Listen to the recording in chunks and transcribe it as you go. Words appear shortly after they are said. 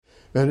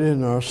And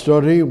in our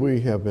study,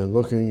 we have been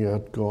looking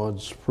at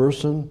God's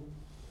person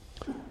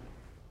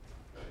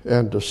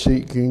and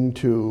seeking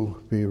to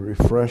be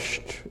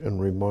refreshed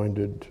and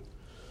reminded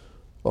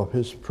of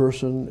his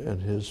person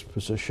and his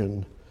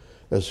position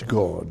as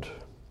God.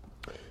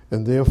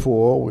 And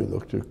therefore, we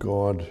looked at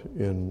God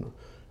in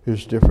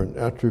his different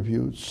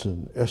attributes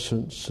and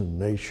essence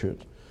and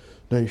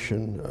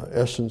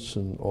essence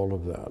and all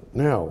of that.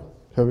 Now,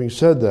 having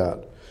said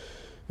that,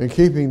 and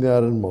keeping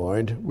that in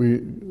mind,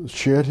 we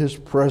shared his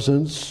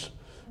presence,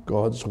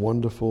 God's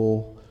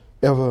wonderful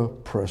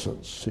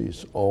ever-presence.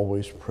 He's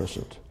always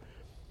present.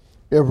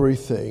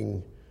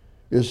 Everything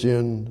is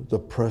in the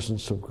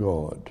presence of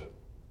God,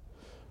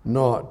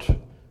 not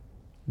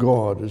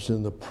God is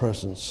in the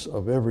presence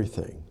of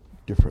everything.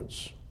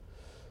 Difference.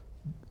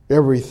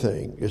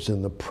 Everything is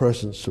in the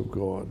presence of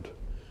God,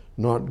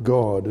 not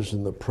God is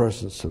in the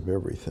presence of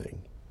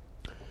everything.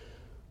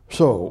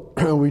 So,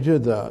 we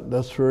did that.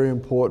 That's very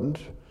important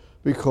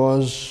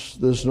because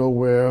there's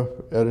nowhere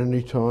at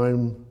any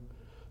time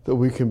that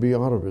we can be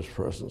out of his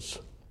presence.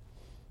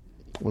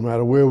 No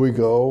matter where we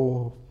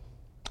go,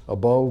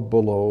 above,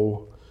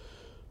 below,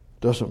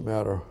 doesn't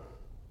matter.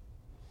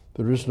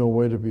 There is no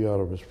way to be out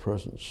of his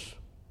presence.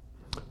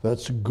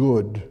 That's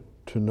good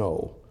to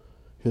know,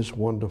 his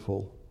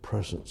wonderful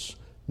presence.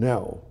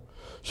 Now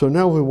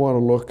we want to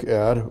look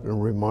at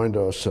and remind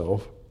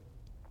ourselves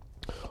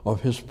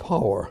of his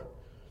power.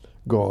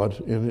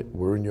 God,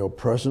 we're in your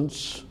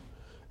presence,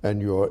 and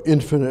you're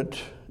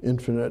infinite.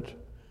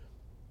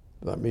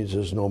 That means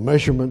there's no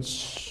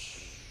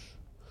measurements.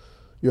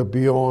 You're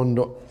beyond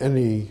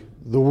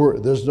the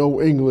word. There's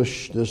no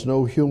English, there's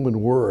no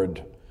human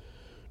word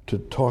to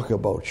talk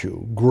about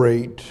you.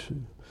 Great,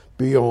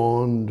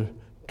 beyond,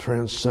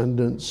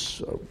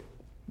 transcendence.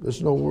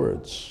 There's no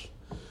words.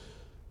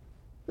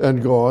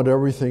 And God,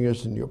 everything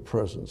is in your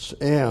presence.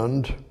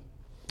 And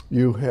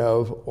you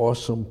have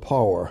awesome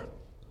power.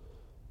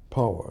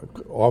 Power,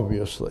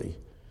 obviously.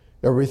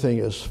 Everything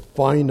is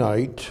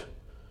finite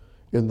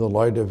in the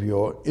light of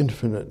your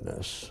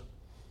infiniteness.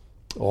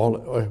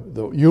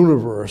 The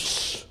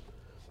universe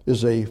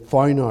is a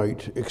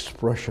finite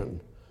expression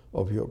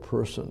of your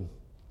person.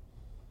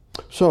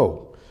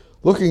 So,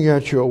 looking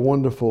at your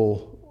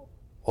wonderful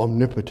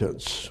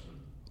omnipotence,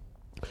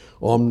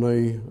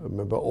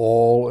 remember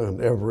all and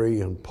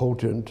every, and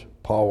potent,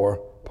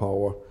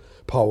 powerful,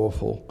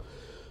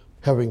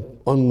 having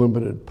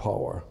unlimited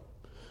power.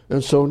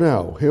 And so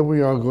now, here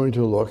we are going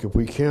to look, if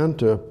we can,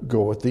 to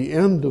go at the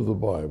end of the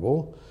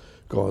Bible,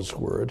 God's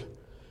Word,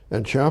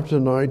 and chapter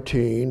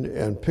 19,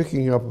 and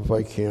picking up, if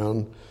I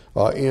can,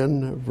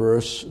 in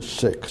verse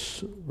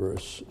 6.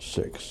 Verse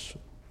 6.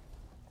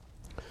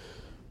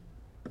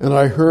 And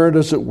I heard,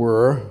 as it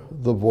were,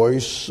 the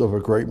voice of a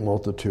great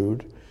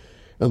multitude,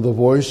 and the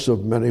voice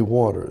of many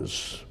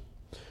waters,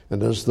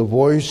 and as the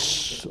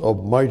voice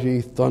of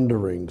mighty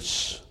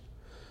thunderings,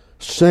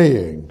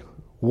 saying,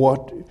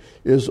 what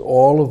is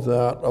all of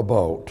that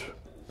about?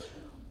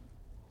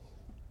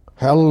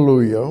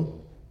 Hallelujah.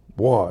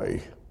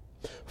 Why?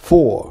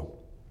 For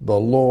the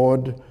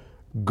Lord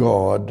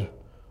God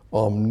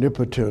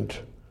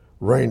omnipotent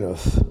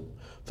reigneth.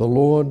 The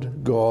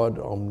Lord God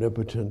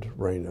omnipotent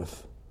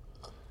reigneth.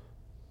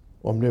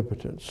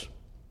 Omnipotence.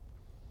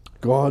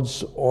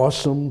 God's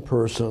awesome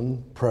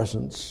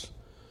presence,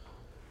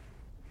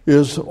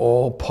 is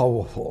all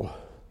powerful.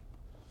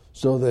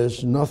 So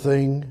there's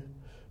nothing,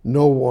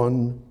 no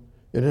one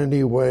in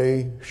any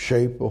way,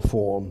 shape, or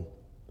form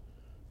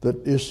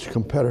that is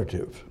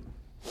competitive.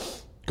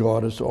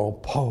 God is all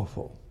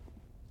powerful,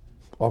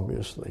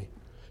 obviously.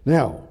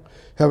 Now,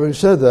 having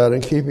said that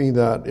and keeping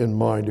that in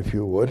mind, if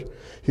you would,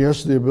 he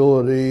has the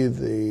ability,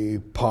 the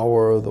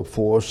power, the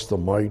force, the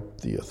might,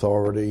 the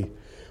authority.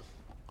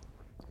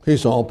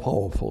 He's all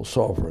powerful,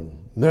 sovereign.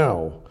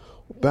 Now,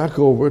 back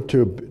over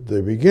to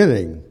the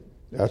beginning.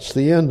 That's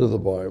the end of the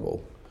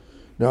Bible.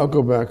 Now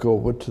go back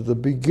over to the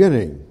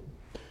beginning.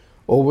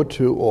 Over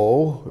to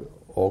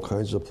all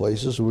kinds of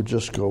places. We'll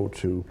just go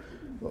to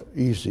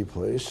easy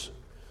place.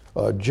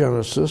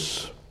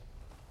 Genesis,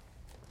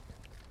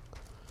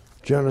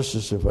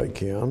 if I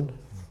can.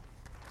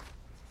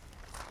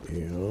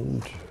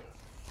 And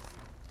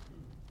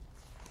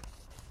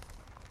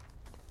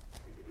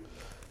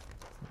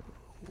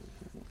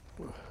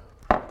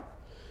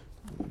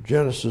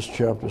Genesis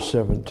chapter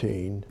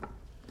 17.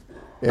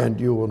 And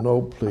you will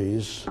note,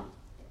 please,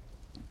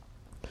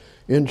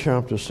 in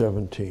chapter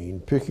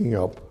 17, picking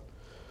up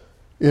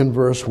in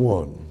verse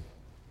 1.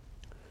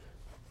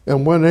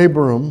 And when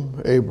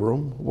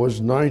Abram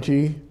was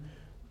 90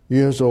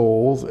 years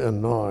old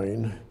and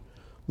 9,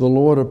 the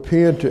Lord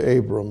appeared to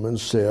Abram and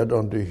said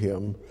unto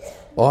him,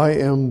 I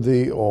am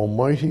the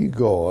Almighty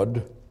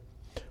God,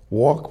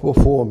 walk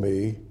before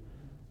me,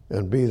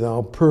 and be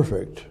thou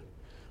perfect.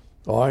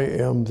 I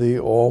am the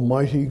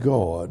Almighty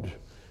God.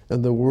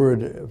 And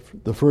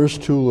the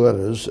first two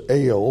letters,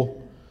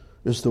 El,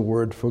 is the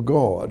word for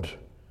God.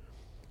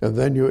 And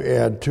then you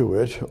add to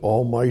it,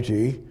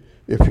 Almighty,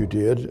 if you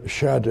did,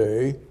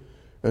 Shaddai,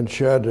 and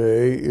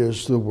Shaddai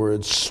is the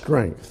word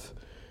strength.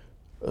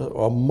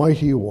 a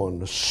mighty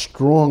one, a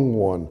strong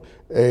one,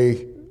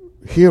 a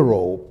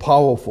hero,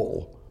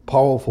 powerful,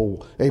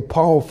 a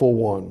powerful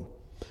one.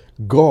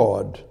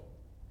 God,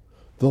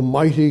 the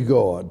mighty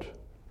God.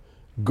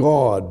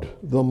 God,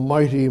 the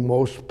mighty,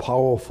 most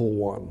powerful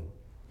one.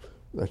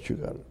 That you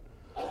got it.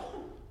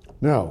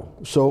 Now,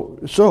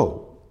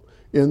 so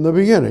in the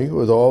beginning,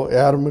 with all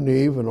Adam and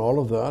Eve and all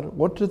of that,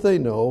 what did they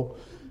know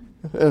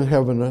and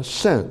have a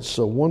sense,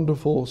 a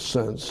wonderful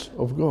sense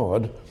of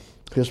God,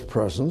 His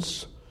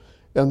presence,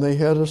 and they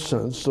had a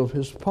sense of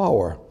His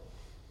power.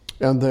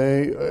 And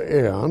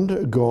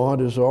God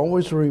is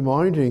always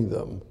reminding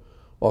them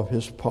of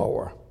His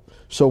power.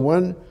 So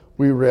when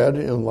we read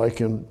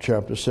in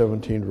chapter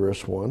 17,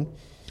 verse 1,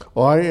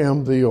 I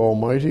am the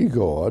Almighty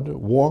God,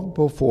 walk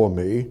before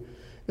me,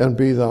 and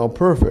be thou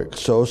perfect.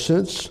 So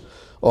since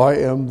I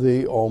am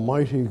the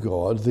Almighty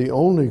God, the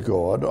only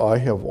God, I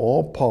have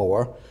all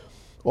power.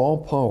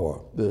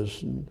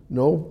 There's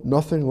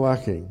nothing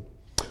lacking.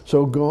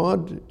 So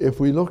God, if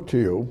we look to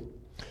you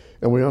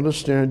and we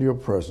understand your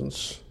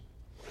presence,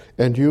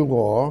 and you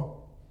are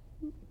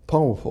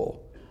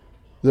powerful,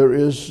 there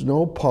is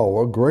no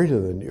power greater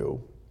than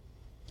you.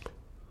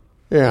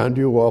 And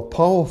you are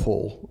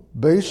powerful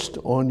based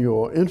on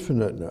your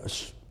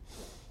infiniteness,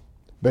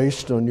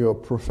 based on your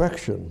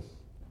perfection.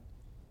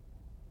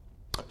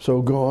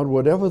 So God,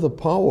 whatever the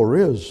power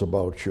is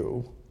about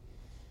you,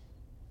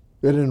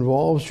 it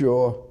involves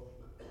your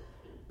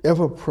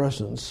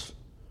ever-presence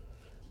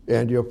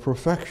and your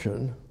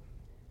perfection,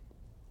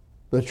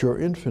 that you're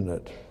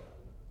infinite.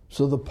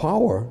 So the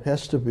power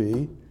has to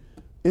be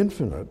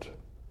infinite.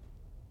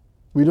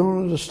 We don't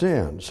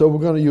understand. So we're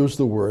going to use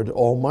the word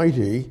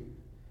almighty,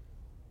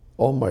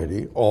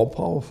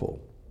 all-powerful.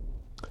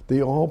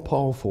 The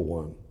all-powerful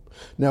one.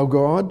 Now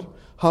God,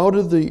 how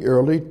did the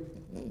early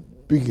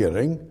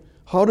beginning,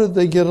 how did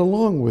they get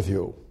along with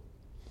you?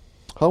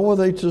 How were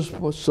they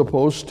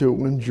supposed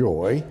to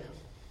enjoy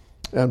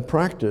and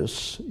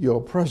practice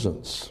your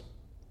presence?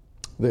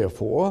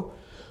 Therefore,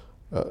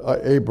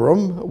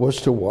 Abram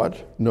was to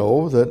what?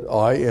 Know that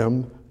I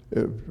am,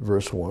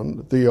 verse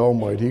 1, the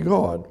Almighty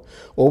God.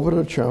 Over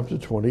to chapter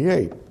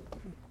 28.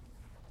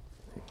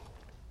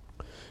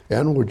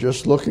 And we're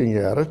just looking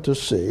at it to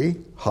see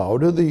how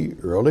do the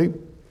early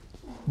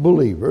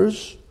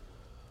believers,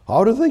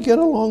 how did they get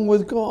along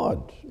with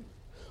God?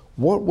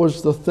 What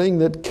was the thing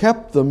that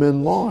kept them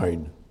in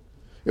line?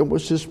 It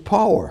was His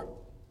power.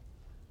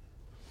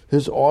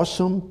 His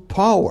awesome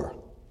power.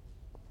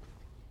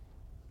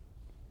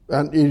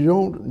 And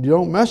you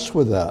don't mess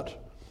with that.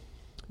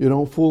 You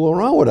don't fool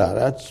around with that.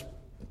 That's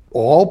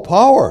all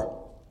power.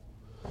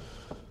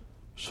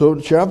 So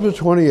chapter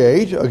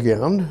 28,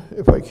 again,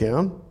 if I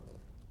can.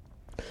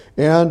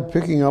 And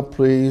picking up,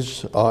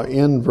 please,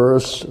 in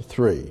verse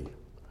 3.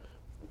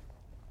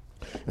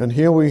 And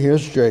here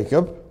here's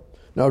Jacob.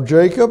 Now,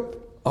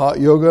 Jacob,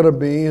 you're going to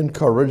be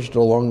encouraged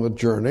along the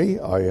journey.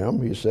 I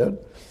am, he said.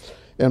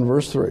 And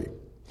verse 3.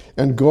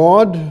 And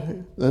God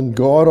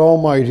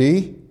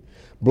Almighty,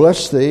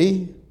 bless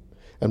thee,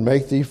 and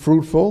make thee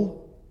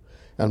fruitful,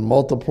 and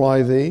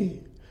multiply thee.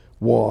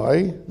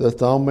 Why? That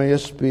thou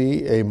mayest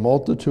be a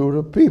multitude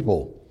of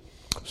people.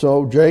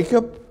 So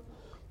Jacob,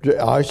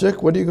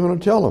 Isaac, what are you going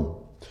to tell him?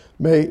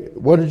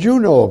 What did you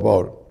know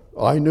about?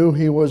 I knew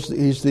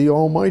he's the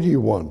Almighty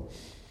One.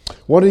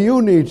 What do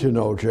you need to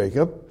know,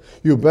 Jacob?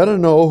 You better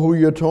know who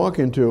you're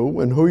talking to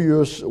and who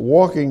you're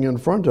walking in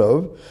front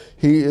of.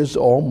 He is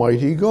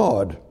Almighty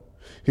God.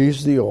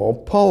 He's the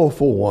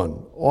all-powerful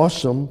one.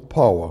 Awesome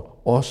power.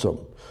 Awesome.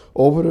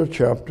 Over to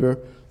chapter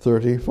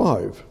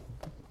 35.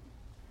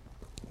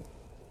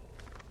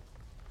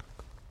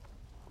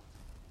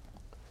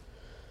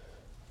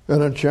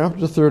 And in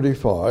chapter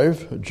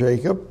 35,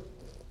 Jacob,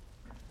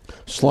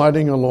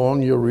 sliding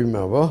along, you'll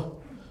remember,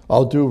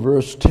 I'll do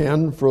verse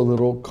 10 for a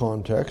little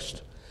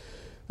context.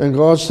 And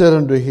God said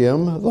unto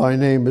him, Thy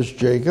name is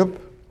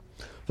Jacob.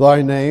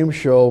 Thy name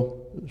shall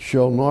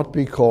not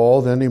be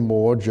called any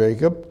more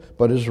Jacob,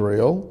 but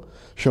Israel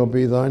shall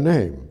be thy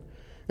name.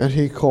 And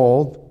he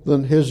called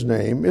his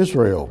name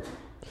Israel.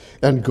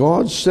 And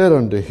God said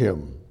unto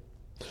him,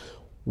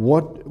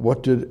 What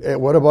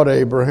about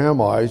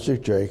Abraham,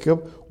 Isaac,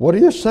 Jacob? What are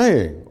you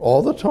saying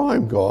all the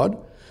time, God?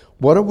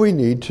 What do we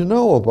need to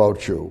know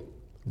about you?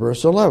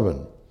 Verse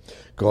 11.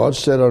 God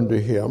said unto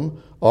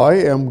him, I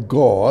am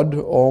God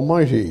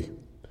Almighty.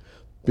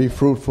 Be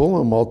fruitful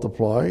and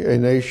multiply.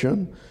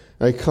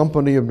 A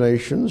company of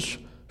nations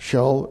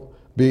shall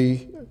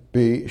be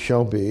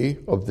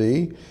of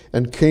thee,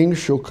 and kings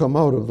shall come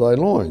out of thy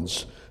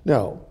loins.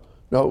 Now,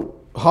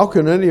 how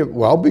can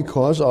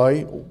because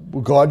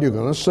God, you're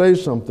going to say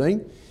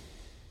something,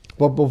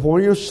 but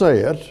before you say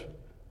it,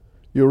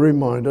 you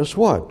remind us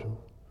what?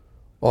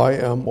 I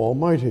am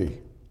Almighty.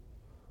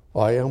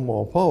 I am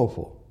all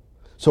powerful.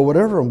 So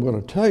whatever I'm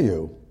going to tell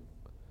you,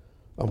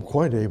 I'm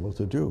quite able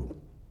to do.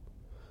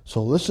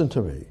 So listen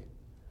to me.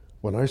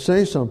 When I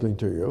say something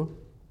to you,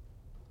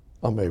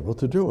 I'm able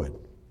to do it.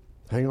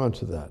 Hang on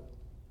to that.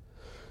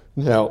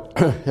 Now,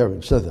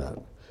 having said that,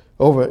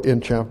 over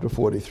in chapter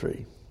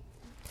 43.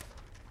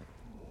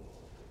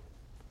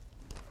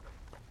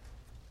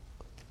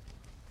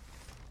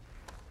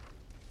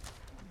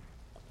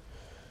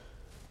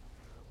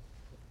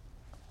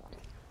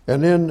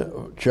 And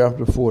in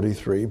chapter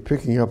 43,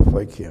 picking up if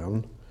I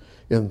can,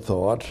 in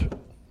thought,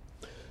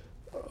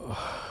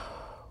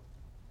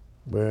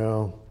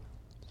 well,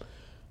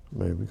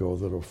 maybe go a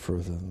little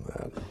further than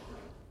that.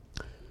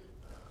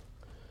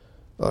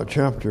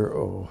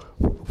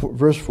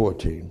 Verse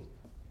 14.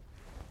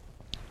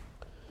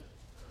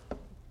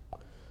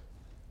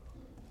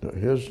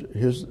 Here's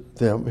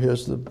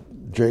the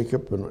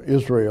Jacob and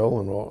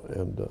Israel and all,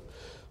 and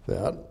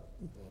that.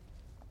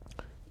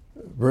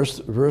 Verse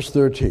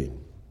 13.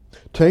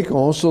 Take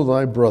also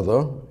thy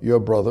brother, your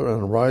brother,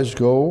 and arise,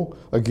 go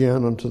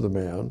again unto the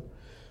man,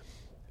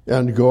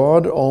 and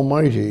God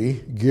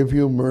Almighty give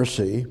you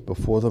mercy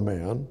before the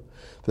man,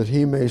 that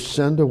he may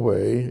send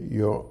away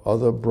your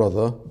other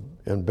brother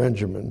and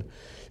Benjamin.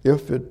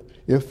 If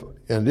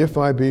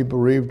I be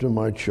bereaved of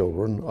my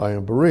children, I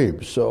am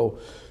bereaved. So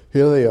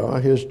here they are.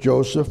 Here's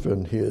Joseph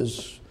and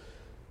here's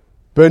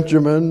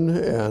Benjamin,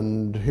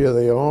 and here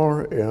they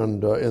are.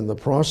 And in the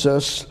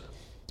process,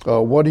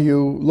 what are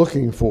you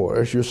looking for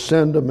as you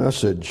send a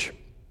message?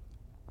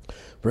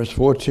 Verse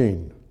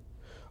 14,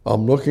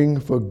 I'm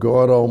looking for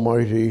God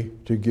Almighty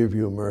to give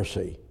you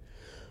mercy.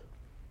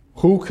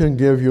 Who can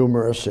give you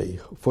mercy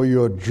for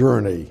your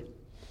journey?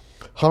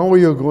 How are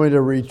you going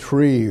to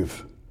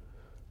retrieve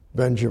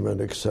Benjamin,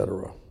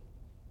 etc.?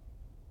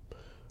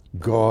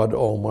 God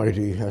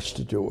Almighty has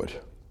to do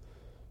it.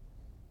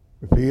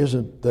 If he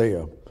isn't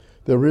there,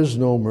 there is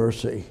no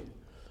mercy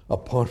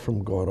apart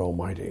from God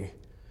Almighty.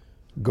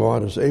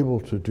 God is able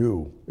to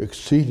do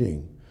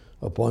exceeding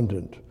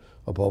abundant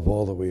above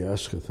all that we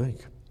ask or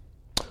think.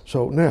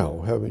 So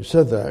now, having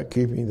said that,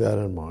 keeping that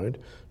in mind,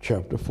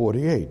 chapter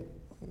 48.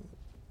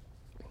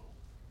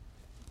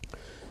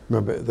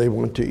 Remember, they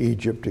went to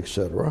Egypt,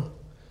 etc.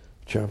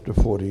 Chapter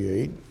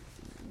 48,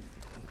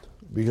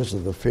 because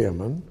of the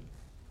famine.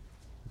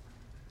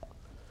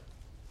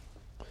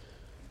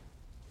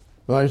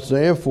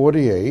 Isaiah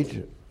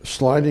 48,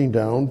 sliding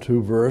down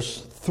to verse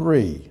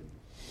 3.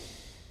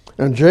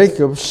 And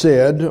Jacob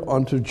said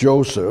unto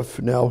Joseph,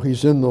 now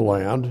he's in the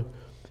land,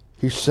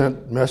 he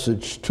sent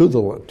message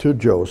to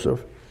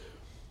Joseph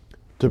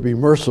to be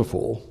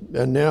merciful,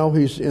 and now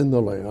he's in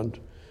the land.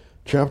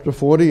 Chapter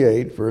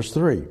 48, verse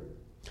 3.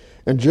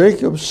 And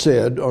Jacob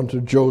said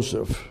unto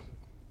Joseph,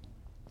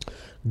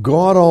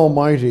 God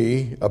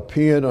Almighty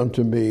appeared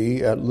unto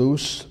me at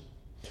Luz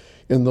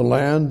in the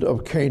land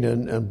of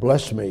Canaan and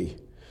blessed me.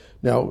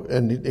 Now,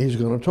 and he's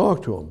going to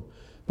talk to him.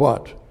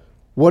 But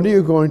what are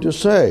you going to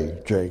say,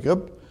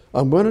 Jacob?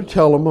 I'm going to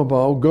tell him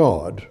about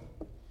God.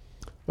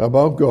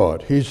 About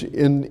God. He's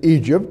in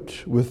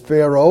Egypt with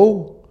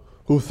Pharaoh,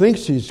 who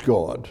thinks he's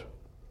God.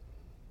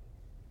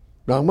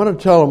 Now, I'm going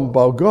to tell him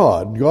about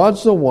God.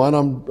 God's the one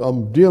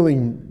I'm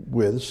dealing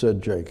with,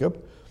 said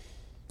Jacob.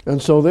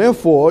 And so,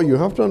 therefore, you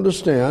have to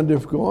understand,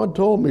 if God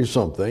told me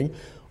something,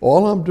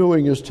 all I'm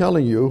doing is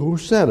telling you who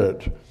said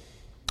it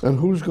and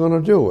who's going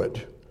to do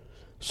it.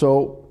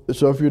 So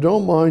if you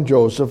don't mind,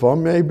 Joseph, I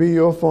may be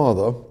your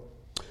father,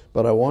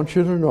 but I want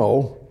you to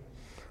know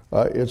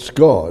it's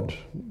God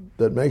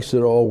that makes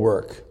it all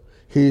work.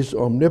 He's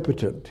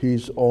omnipotent.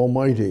 He's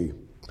almighty.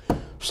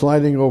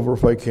 Sliding over,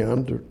 if I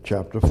can, to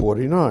chapter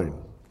 49.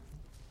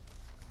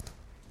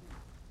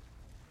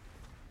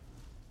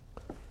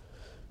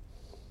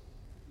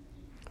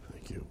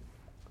 Thank you.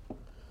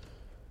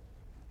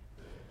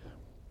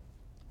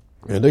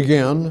 And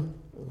again,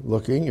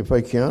 looking, if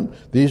I can,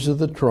 these are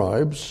the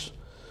tribes.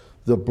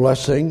 The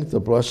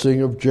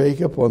blessing of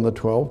Jacob on the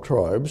 12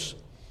 tribes.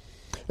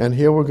 And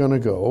here we're going to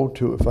go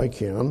to, if I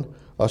can,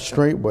 a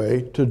straight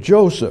way to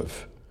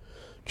Joseph.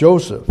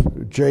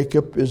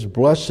 Jacob is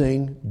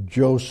blessing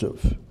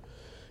Joseph.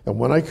 And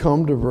when I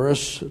come to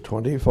verse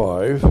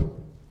 25,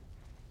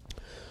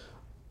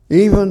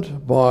 even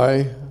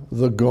by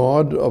the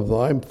God of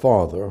thy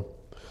father,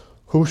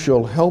 who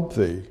shall help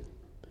thee,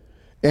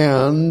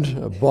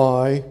 and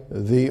by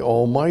the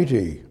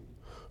Almighty,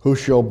 who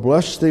shall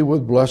bless thee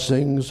with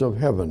blessings of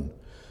heaven,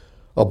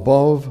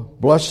 above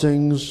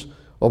blessings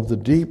of the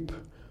deep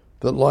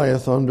that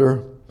lieth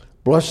under,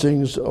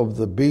 blessings of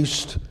the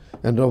beast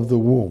and of the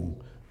womb.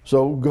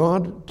 So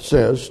God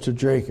says to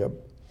Jacob,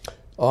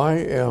 I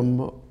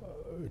am,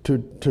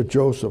 to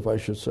Joseph, I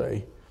should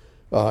say,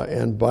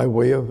 and by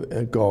way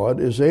of God,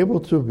 is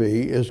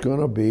going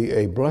to be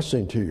a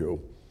blessing to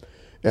you.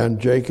 And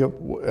Jacob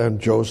and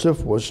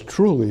Joseph was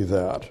truly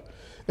that.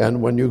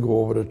 And when you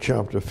go over to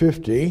chapter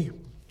 50,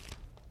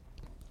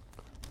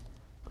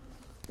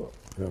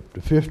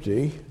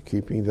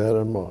 keeping that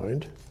in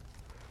mind,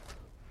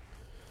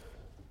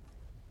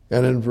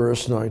 and in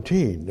verse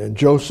 19, and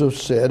Joseph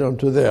said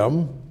unto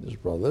them, his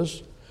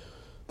brothers,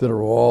 that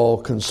are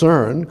all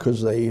concerned,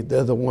 because they're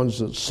the ones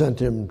that sent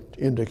him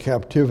into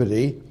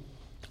captivity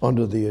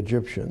under the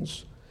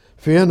Egyptians,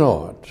 fear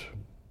not.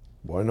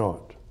 Why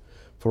not?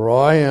 For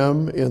I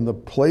am in the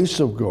place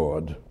of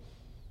God.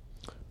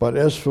 But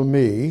as for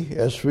me,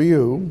 as for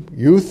you,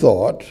 you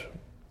thought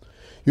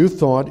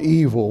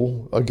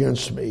evil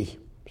against me.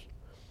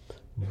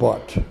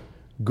 But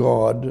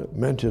God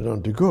meant it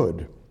unto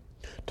good,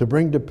 to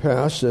bring to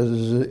pass,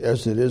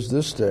 as it is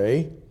this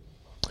day,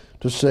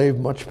 to save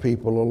much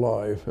people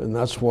alive. And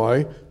that's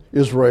why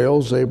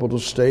Israel's able to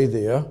stay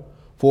there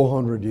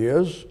 400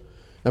 years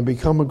and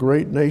become a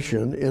great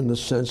nation in the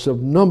sense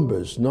of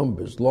numbers,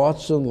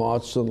 lots and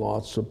lots and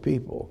lots of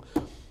people,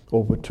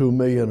 over 2.5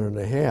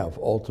 million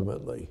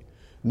ultimately.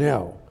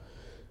 Now,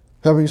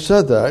 having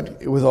said that,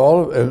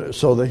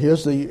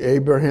 here's the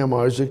Abraham,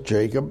 Isaac,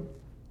 Jacob.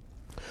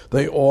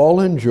 They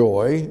all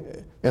enjoy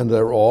and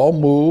they're all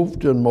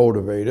moved and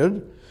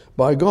motivated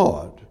by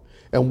God.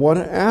 And what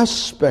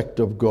aspect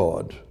of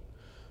God?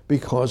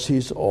 Because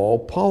He's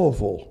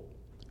all-powerful.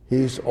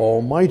 He's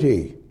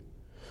almighty.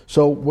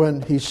 So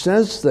when He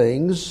says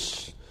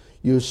things,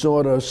 you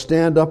sort of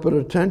stand up at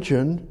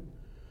attention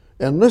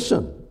and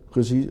listen.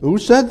 Because who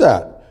said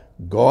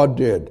that? God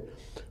did.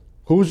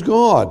 Who's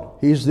God?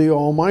 He's the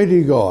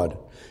almighty God.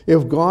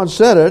 If God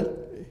said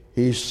it,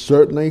 He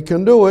certainly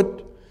can do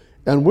it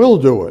and will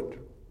do it.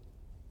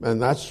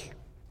 And that's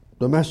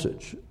the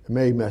message,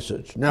 main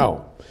message.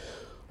 Now,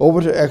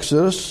 over to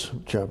Exodus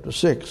chapter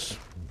 6.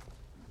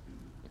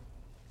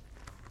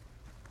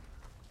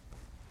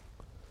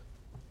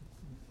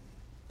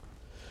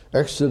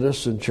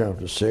 Exodus in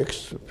chapter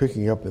 6,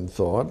 picking up in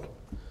thought.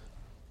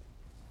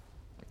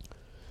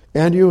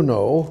 And you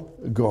know,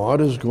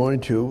 God's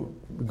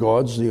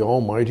the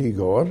Almighty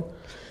God.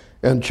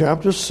 And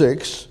chapter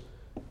 6,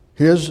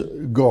 here's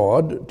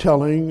God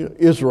telling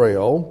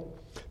Israel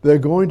they're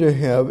going to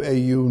have a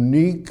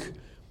unique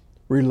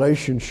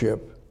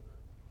relationship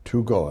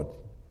to God.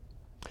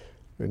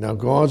 Now,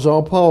 God's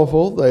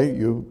all-powerful.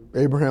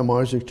 Abraham,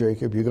 Isaac,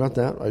 Jacob, you got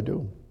that? I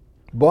do.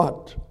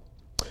 But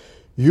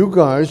you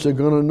guys are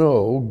going to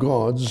know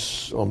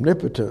God's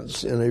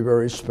omnipotence in a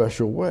very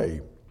special way.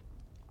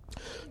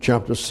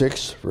 Chapter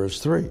 6, verse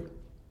 3.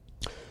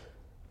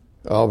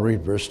 I'll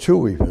read verse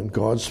 2 even.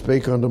 God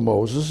spake unto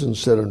Moses and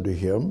said unto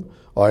him,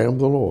 I am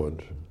the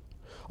Lord.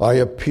 I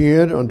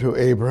appeared unto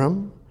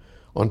Abraham,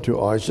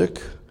 unto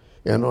Isaac,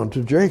 and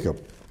unto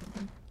Jacob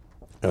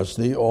as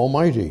the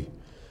Almighty,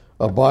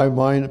 by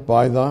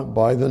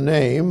the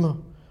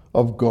name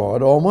of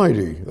God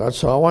Almighty.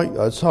 That's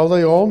how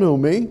they all knew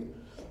me.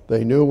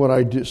 They knew what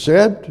I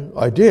said,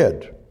 I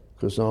did,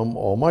 because I'm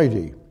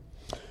Almighty.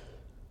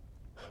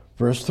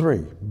 Verse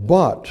 3,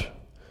 but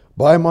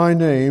by my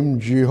name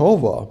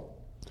Jehovah,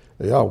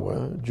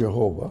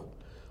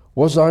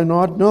 was I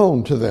not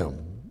known to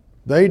them.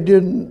 They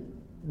didn't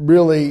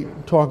really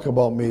talk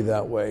about me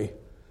that way.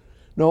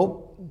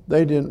 No,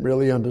 they didn't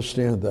really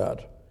understand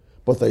that.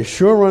 But they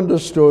sure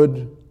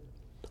understood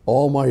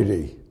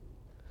Almighty.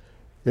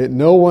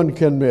 No one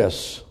can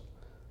miss.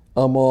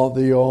 I'm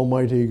the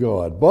Almighty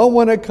God. But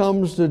when it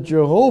comes to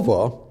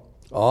Jehovah,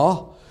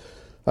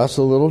 that's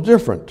a little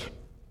different.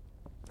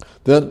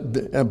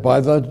 That by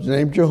the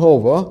name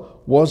Jehovah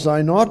was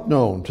I not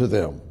known to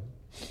them.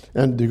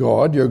 And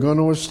God, you're going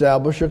to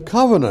establish a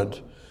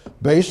covenant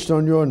based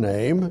on your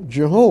name,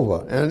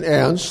 Jehovah.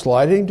 And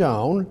sliding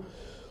down,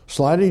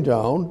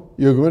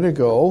 you're going to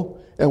go,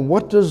 and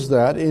what does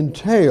that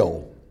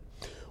entail?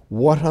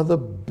 What are the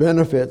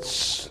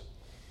benefits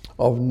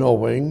of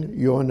knowing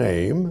your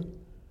name,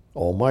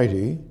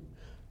 Almighty,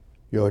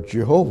 your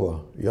Jehovah,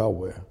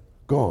 Yahweh,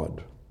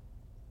 God?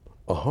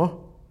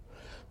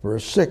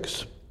 Verse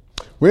 6,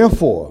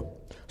 wherefore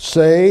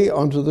say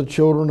unto the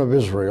children of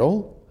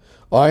Israel,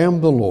 I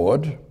am the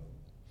Lord,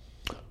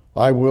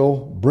 I will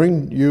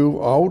bring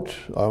you out,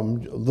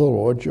 the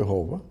Lord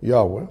Jehovah,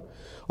 Yahweh,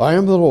 I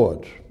am the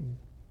Lord,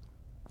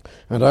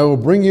 and I will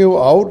bring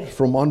you out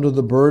from under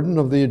the burden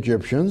of the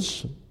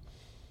Egyptians,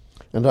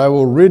 and I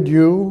will rid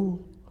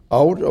you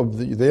out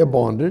of their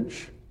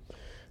bondage,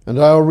 and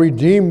I will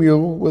redeem you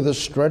with a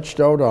stretched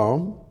out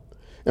arm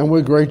and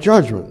with great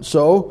judgment.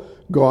 So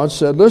God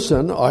said,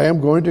 listen, I am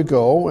going to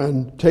go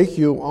and take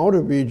you out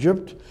of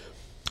Egypt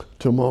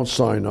to Mount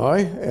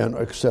Sinai, and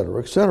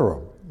etc., etc.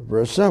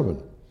 Verse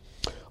 7,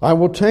 I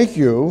will take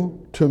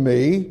you to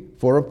me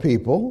for a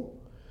people,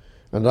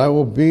 and I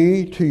will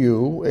be to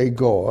you a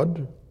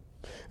God,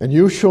 and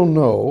you shall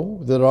know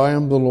that I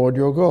am the Lord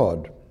your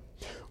God,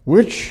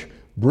 which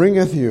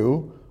bringeth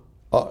you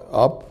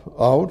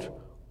out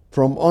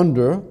from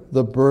under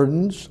the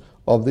burdens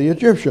of the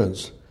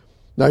Egyptians.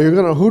 Now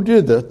who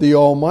did that? The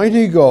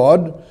Almighty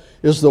God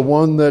is the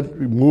one that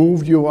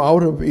moved you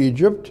out of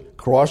Egypt,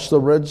 crossed the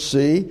Red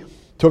Sea,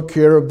 took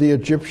care of the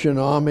Egyptian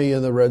army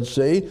in the Red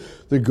Sea,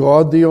 the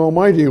God, the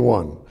Almighty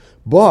One.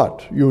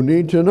 But you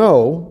need to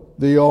know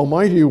the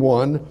Almighty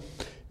One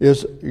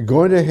is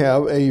going to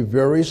have a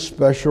very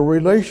special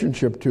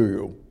relationship to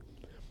you.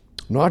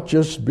 Not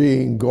just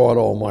being God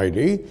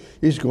Almighty,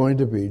 He's going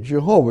to be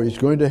Jehovah. He's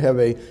going to have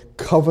a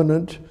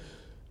covenant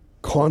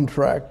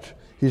contract.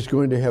 He's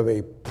going to have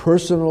a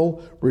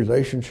personal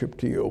relationship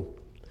to you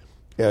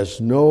as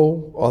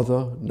no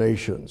other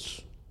nation.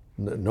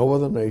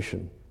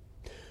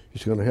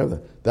 He's going to have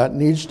that. That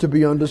needs to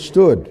be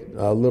understood,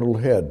 our little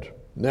head.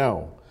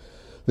 Now,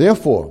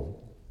 therefore,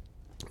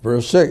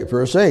 verse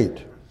 8,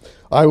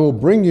 I will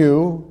bring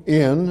you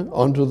in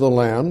unto the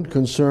land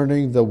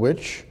concerning the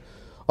which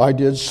I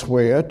did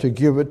swear to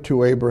give it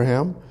to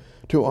Abraham,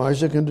 to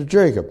Isaac, and to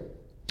Jacob.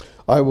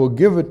 I will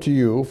give it to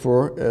you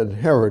for an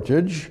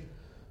heritage.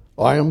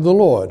 I am the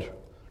Lord.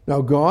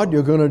 Now, God,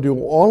 you're going to do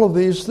all of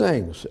these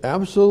things.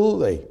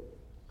 Absolutely.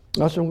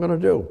 That's what I'm going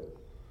to do.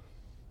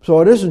 So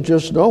it isn't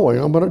just knowing.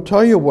 I'm going to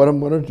tell you what I'm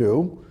going to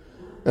do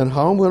and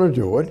how I'm going to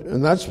do it.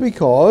 And that's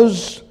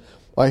because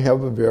I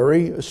have a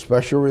very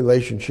special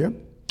relationship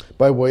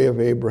by way of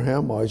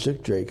Abraham,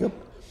 Isaac, Jacob,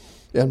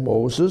 and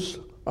Moses.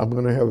 I'm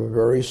going to have a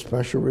very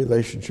special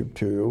relationship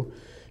to you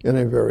in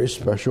a very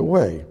special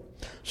way.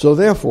 So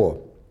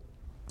therefore,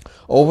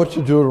 over to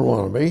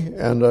Deuteronomy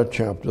and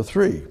chapter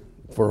 3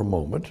 for a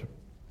moment.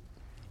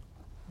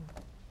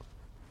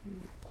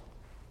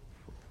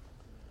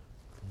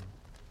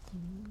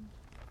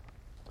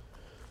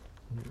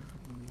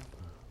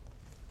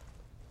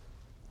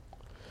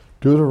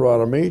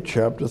 Deuteronomy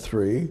chapter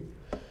 3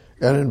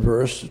 and in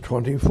verse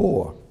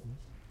 24.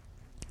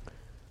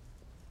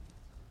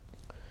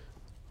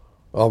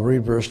 I'll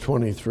read verse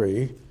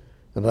 23.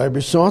 And I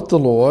besought the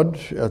Lord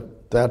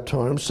at that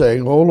time,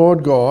 saying, O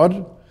Lord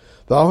God,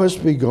 thou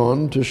hast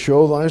begun to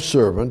show thy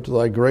servant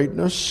thy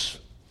greatness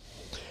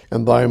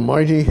and thy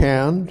mighty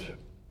hand.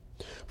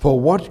 For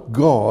what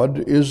God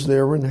is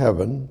there in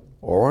heaven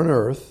or on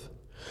earth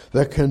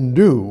that can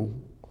do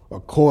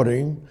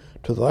according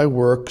to thy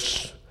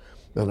works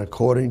and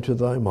according to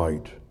thy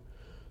might?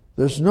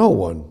 There's no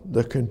one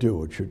that can do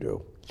what you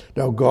do.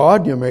 Now,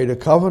 God, you made a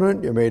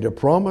covenant, you made a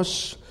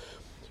promise,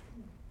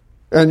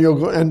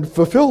 and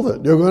fulfilled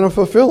it. You're going to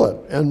fulfill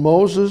it. And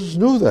Moses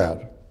knew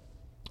that.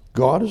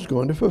 God is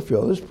going to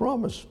fulfill his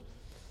promise.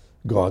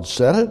 God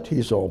said it.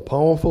 He's all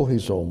powerful.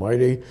 He's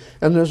almighty.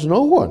 And there's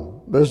no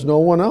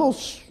one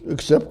else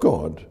except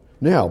God.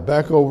 Now,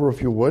 back over,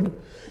 if you would,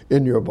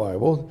 in your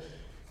Bible,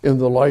 in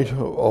the light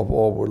of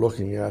all we're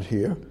looking at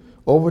here,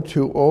 over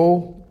to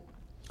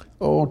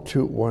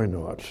why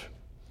not?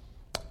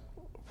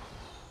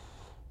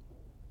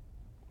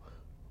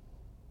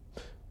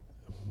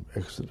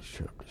 Exodus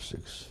chapter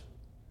 6.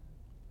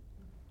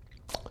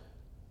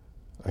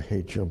 I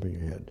hate jumping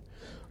ahead.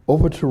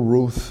 Over to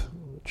Ruth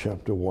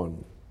chapter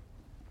 1.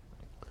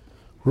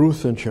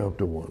 Ruth in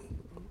chapter 1.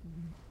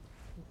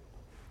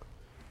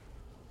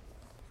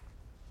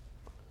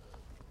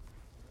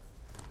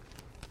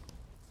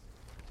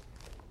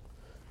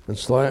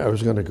 I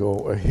was going to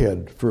go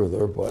ahead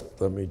further, but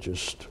let me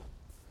just...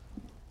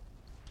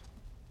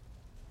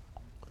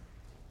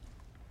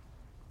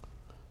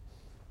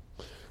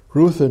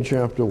 Ruth in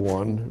chapter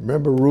 1.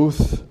 Remember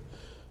Ruth,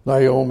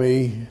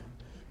 Naomi,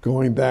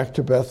 going back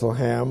to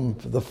Bethlehem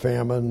for the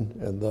famine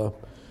and all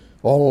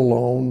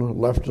alone,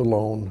 left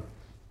alone.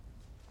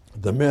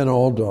 The men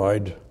all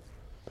died.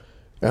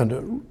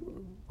 And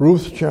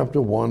Ruth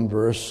chapter 1,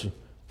 verse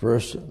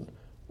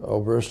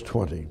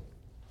 20.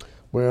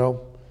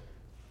 Well,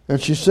 and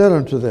she said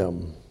unto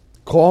them,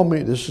 call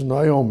me, this is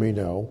Naomi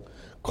now,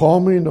 call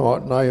me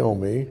not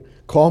Naomi,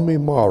 call me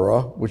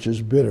Mara, which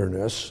is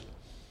bitterness.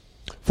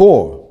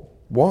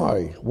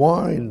 Why,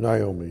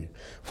 Naomi?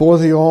 For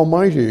the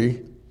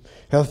Almighty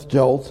hath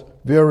dealt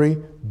very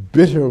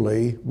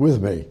bitterly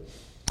with me.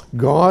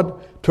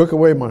 God took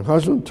away my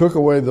husband, took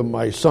away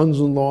my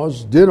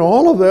sons-in-laws, did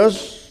all of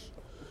this,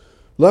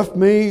 left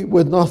me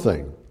with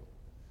nothing.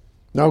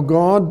 Now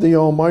God, the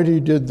Almighty,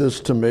 did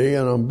this to me,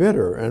 and I'm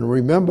bitter. And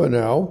remember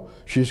now,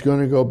 she's going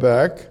to go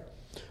back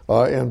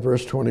in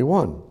verse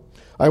 21.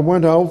 I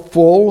went out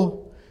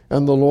full,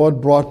 and the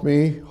Lord brought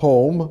me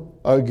home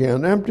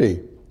again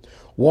empty.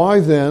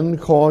 Why then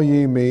call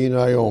ye me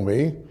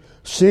Naomi,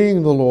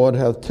 seeing the Lord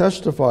hath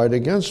testified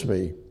against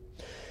me,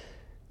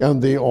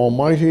 and the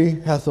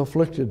Almighty hath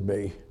afflicted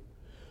me?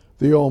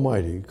 The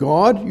Almighty.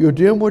 God, you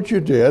did what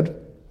you did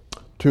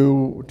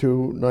to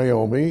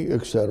Naomi,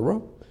 etc.,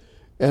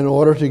 in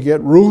order to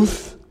get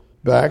Ruth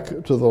back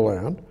to the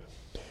land,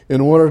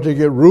 in order to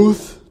get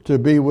Ruth to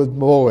be with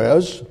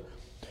Boaz,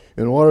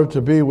 in order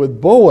to be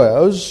with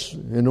Boaz,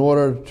 in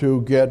order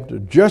to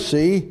get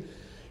Jesse,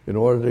 in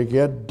order to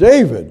get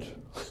David.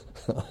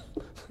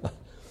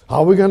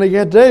 How are we going to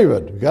get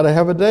David? We've got to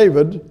have a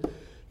David.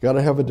 Got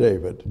to have a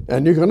David.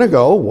 And you're going to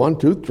go 1,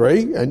 2,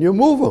 3, and you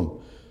move them.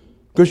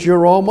 Because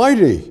you're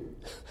almighty.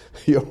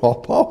 You're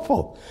all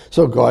powerful.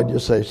 So God, you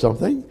say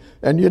something,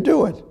 and you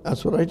do it.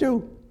 That's what I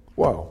do.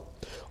 Wow.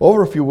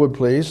 Over, if you would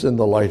please, in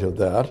the light of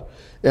that,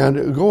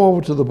 and go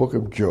over to the book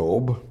of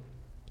Job.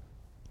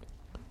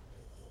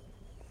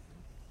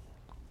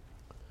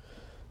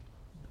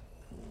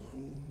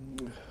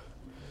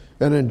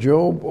 And in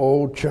Job,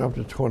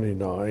 chapter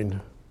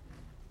 29,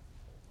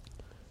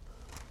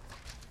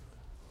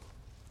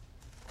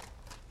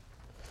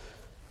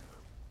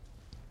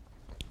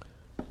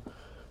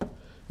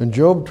 in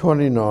Job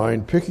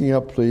 29, picking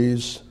up,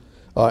 please,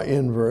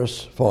 in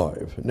verse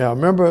 5. Now,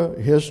 remember,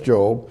 here's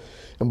Job.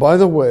 And by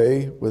the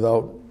way,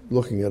 without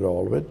looking at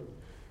all of it,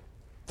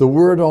 the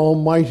word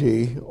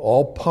almighty,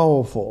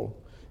 all-powerful,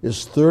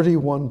 is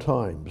 31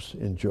 times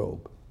in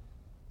Job.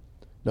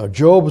 Now,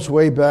 Job's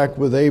way back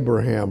with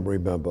Abraham,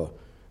 remember.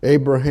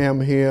 Abraham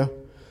here,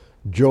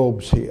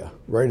 Job's here,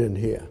 right in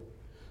here.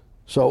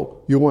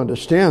 So you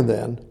understand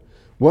then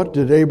What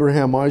did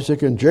Abraham,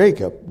 Isaac, and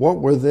Jacob, what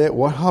were they?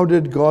 How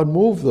did God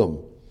move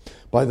them?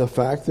 By the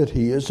fact that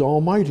he is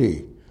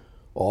almighty,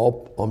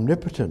 all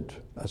omnipotent.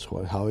 That's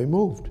how he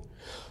moved.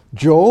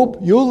 Job,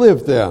 you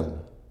lived then.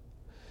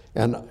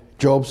 And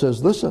Job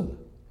says, listen,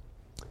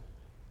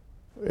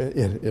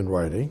 in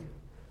writing,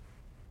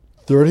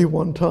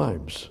 31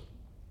 times,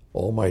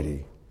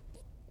 almighty.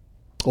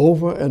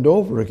 Over and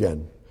over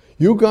again.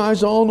 You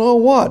guys all know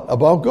what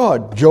about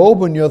God?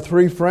 Job and your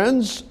three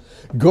friends?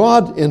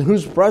 God in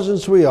whose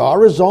presence we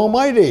are is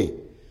almighty.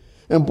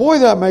 And boy,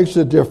 that makes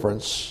a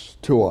difference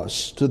to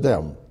us, to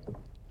them,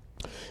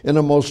 in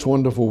a most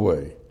wonderful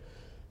way.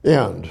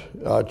 And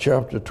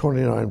chapter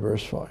 29,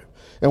 verse 5.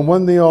 And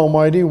when the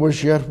Almighty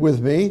was yet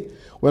with me,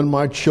 when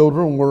my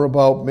children were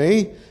about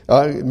me,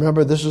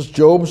 remember this is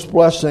Job's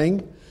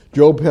blessing.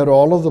 Job had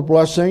all of the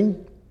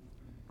blessing.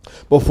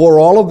 Before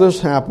all of this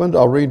happened,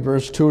 I'll read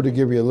verse 2 to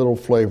give you a little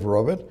flavor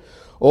of it.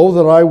 Oh,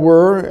 that I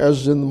were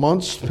as in the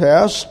months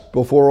past,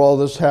 before all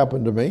this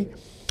happened to me,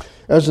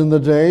 as in the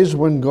days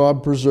when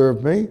God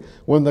preserved me,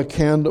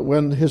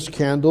 when his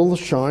candle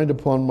shined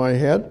upon my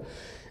head,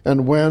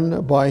 and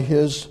when by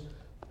his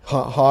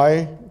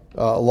high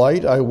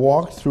light I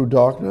walked through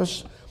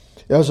darkness,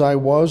 as I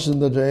was in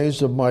the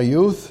days of my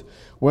youth,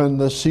 when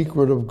the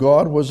secret of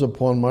God was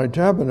upon my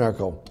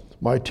tabernacle,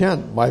 my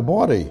tent, my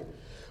body,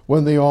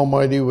 when the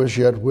Almighty was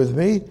yet with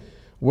me,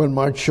 when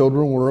my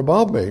children were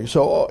about me.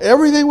 So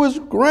everything was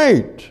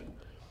great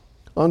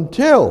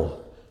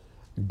until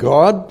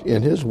God,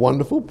 in his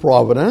wonderful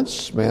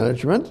providence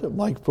management,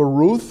 like for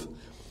Ruth,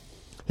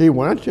 he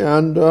went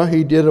and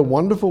he did a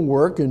wonderful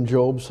work in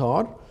Job's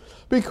heart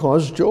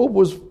because Job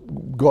was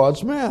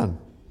God's man.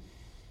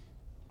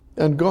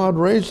 And God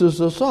raises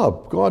us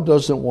up. God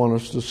doesn't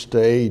want us to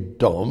stay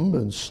dumb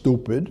and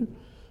stupid.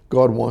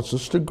 God wants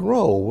us to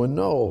grow and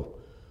know.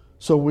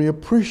 So we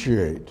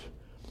appreciate.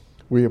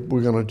 We're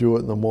going to do it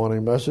in the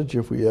morning message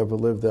if we ever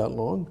live that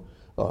long.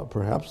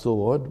 Perhaps the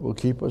Lord will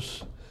keep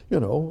us,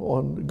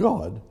 on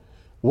God.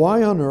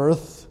 Why on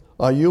earth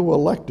are you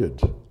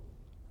elected?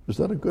 Is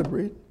that a good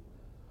read?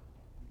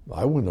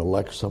 I wouldn't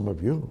elect some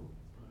of you.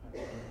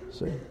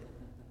 See?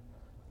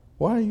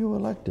 Why are you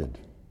elected?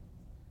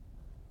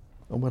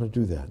 I'm going to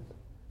do that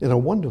in a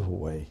wonderful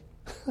way.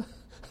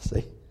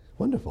 See?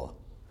 Wonderful.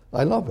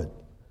 I love it.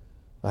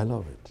 I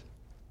love it.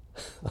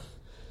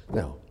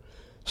 Now,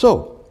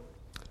 so,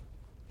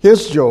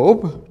 here's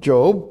Job,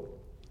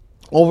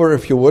 over,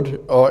 if you would,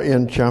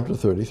 in chapter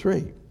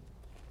 33.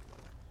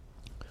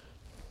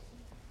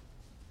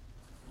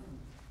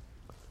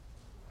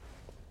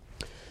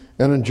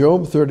 And in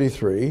Job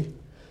 33,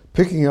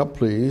 picking up,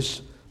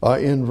 please,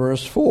 in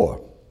verse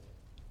 4.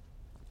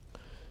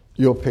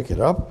 You'll pick it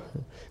up.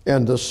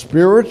 And the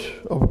Spirit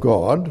of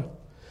God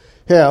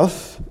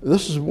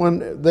this is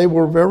when they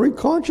were very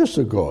conscious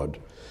of God.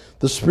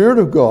 The Spirit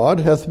of God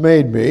hath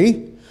made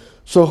me.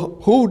 So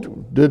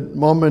who did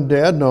mom and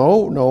dad?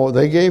 No,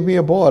 they gave me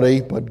a body,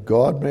 but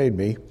God made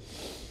me.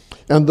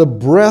 And the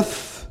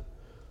breath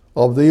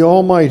of the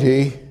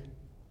Almighty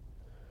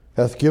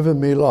hath given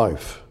me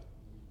life.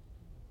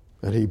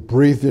 And he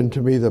breathed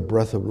into me the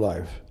breath of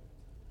life.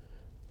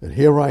 And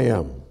here I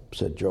am,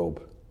 said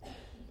Job.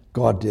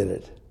 God did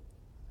it.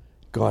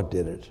 God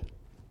did it.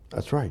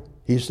 That's right.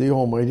 He's the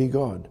Almighty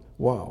God.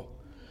 Wow.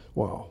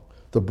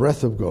 The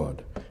breath of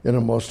God in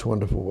a most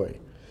wonderful way.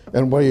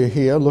 And while you're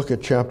here, look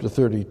at chapter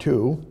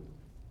 32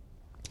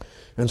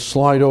 and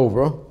slide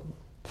over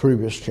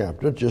previous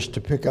chapter just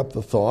to pick up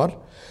the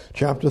thought.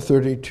 Chapter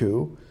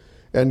 32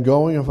 and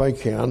going, if I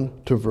can,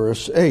 to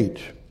verse 8.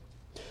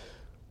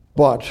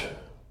 But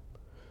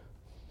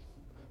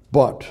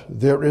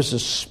there is a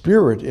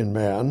spirit in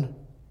man,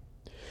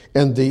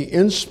 and the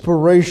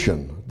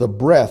inspiration, the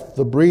breath,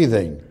 the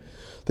breathing,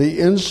 the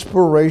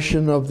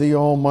inspiration of the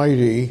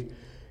Almighty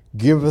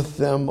giveth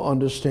them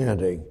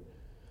understanding.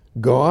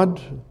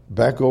 God,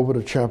 back over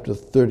to chapter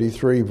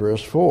 33,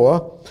 verse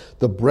 4,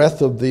 the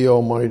breath of the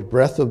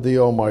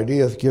Almighty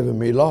hath given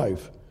me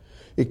life.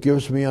 It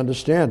gives me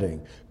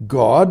understanding.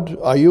 God,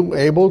 are you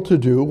able to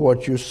do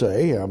what you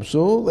say?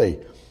 Absolutely.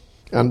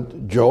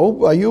 And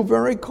Job, are you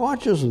very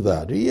conscious of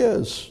that? He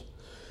is.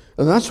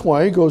 And that's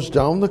why he goes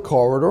down the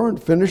corridor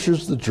and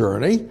finishes the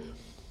journey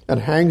and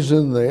hangs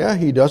in there.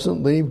 He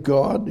doesn't leave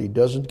God. He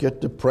doesn't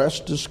get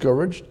depressed,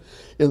 discouraged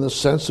in the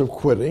sense of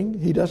quitting.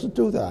 He doesn't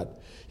do that.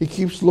 He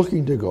keeps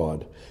looking to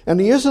God. And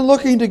he isn't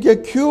looking to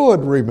get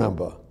cured,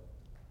 remember.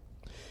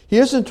 He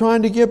isn't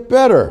trying to get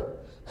better.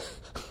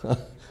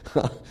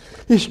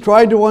 He's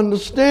trying to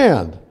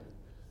understand.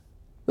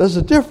 There's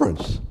a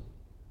difference.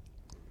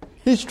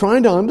 He's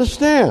trying to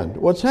understand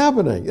what's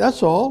happening.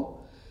 That's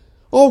all.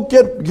 Oh,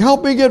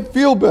 help me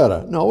feel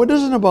better. No, it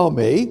isn't about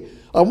me.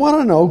 I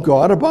want to know,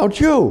 God, about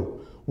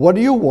you. What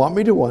do you want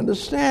me to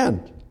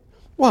understand?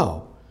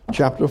 Wow.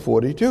 Chapter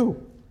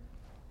 42.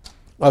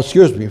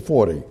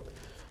 40.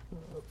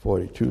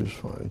 42 is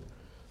fine.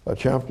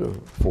 Chapter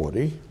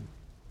 40.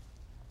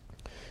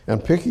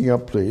 And picking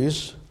up,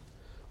 please,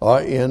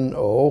 in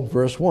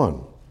verse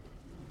 1.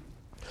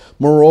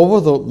 Moreover,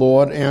 the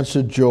Lord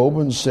answered Job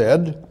and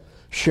said,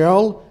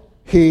 Shall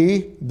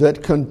he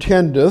that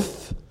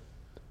contendeth,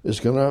 is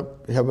going to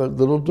have a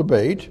little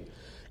debate,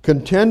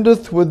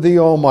 contendeth with the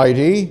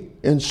Almighty,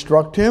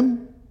 instruct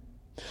him?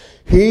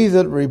 He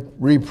that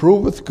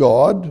reproveth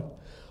God,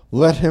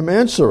 let him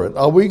answer it.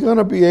 Are we going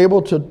to be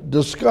able to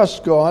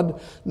discuss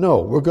God? No,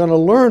 we're going to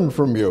learn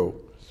from you.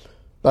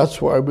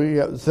 That's why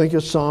we think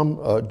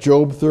of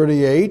Job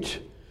 38.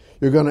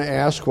 You're going to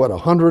ask,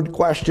 100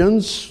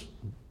 questions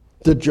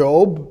to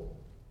Job?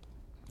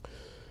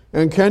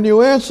 And can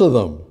you answer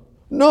them?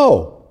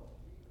 No.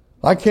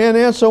 I can't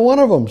answer one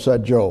of them,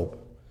 said Job.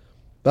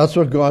 That's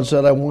what God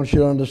said I want you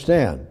to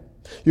understand.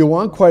 You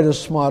aren't quite as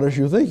smart as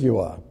you think you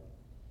are.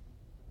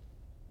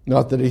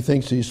 Not that he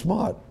thinks he's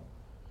smart,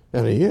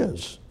 and he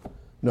is.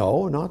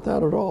 No, not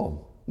that at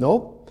all.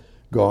 Nope.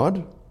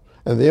 God.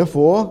 And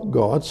therefore,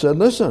 God said,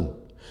 listen,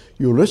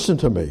 you listen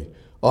to me.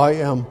 I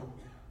am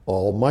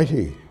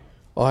almighty.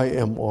 I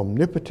am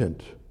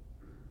omnipotent.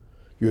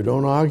 You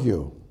don't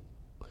argue.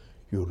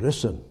 You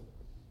listen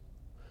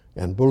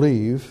and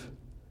believe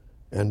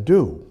and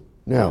do.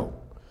 Now,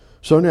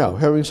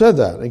 having said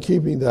that, and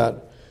keeping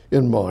that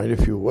in mind,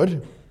 if you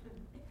would,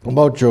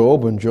 about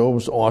Job and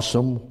Job's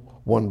awesome,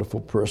 wonderful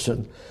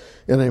person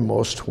in a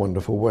most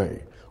wonderful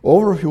way.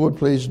 Over, if you would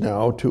please,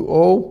 now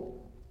to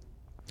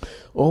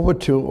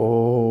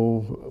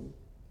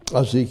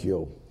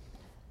Ezekiel.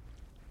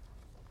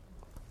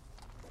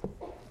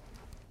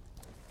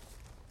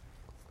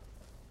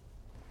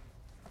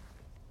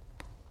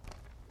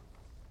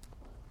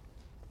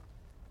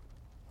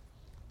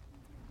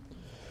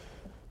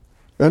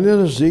 And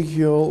in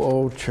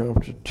Ezekiel,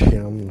 chapter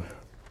 10,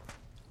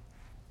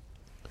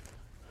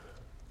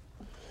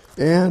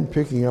 and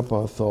picking up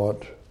our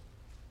thought,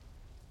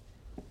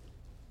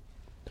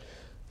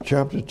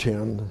 chapter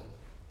 10,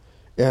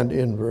 and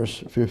in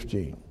verse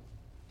 15.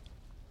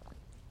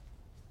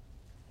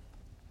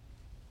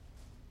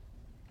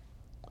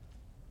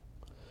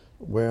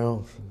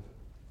 Well,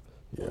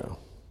 yeah,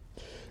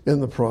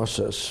 in the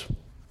process,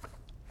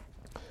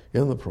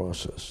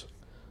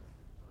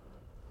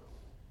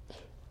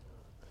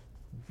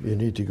 you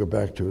need to go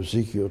back to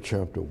Ezekiel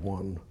chapter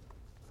 1.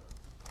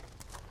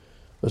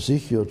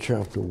 Ezekiel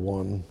chapter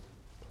 1,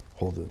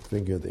 hold the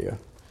finger there.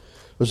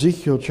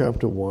 Ezekiel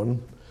chapter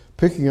 1,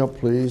 picking up,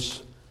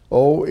 please,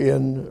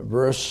 in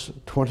verse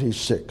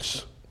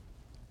 26.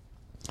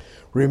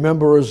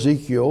 Remember,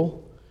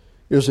 Ezekiel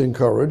is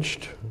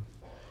encouraged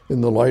in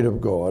the light of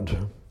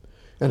God,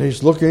 and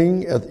he's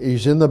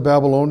in the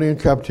Babylonian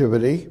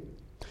captivity.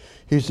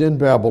 He's in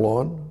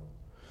Babylon,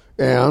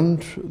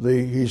 and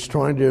he's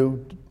trying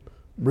to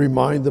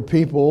remind the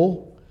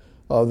people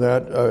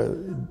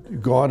that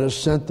God has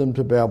sent them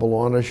to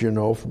Babylon, as you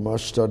know from our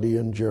study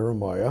in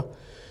Jeremiah.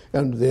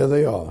 And there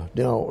they are.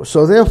 Now,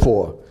 so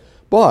therefore,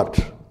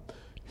 but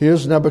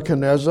here's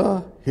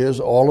Nebuchadnezzar, here's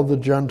all of the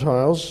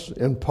Gentiles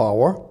in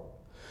power,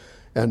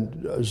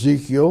 and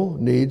Ezekiel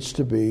needs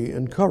to be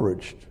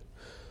encouraged.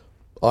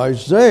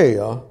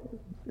 Isaiah,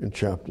 in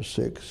chapter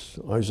 6,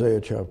 Isaiah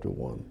chapter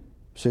 1,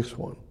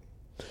 6:1.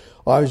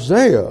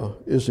 Isaiah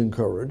is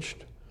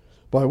encouraged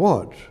by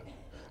what?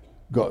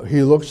 God,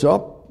 he looks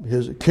up,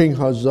 his King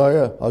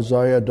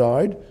Uzziah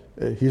died,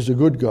 he's a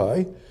good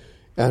guy,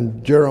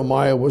 and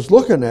Jeremiah was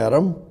looking at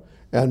him,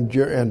 and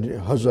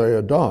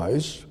Uzziah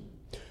dies,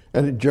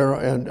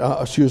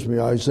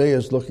 Isaiah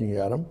is looking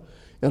at him,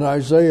 and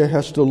Isaiah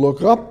has to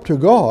look up to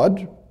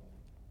God,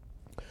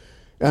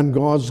 and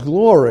God's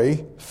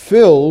glory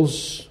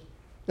fills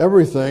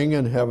everything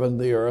in heaven,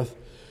 the earth,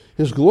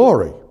 his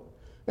glory.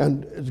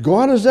 And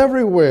God is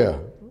everywhere,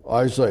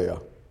 Isaiah.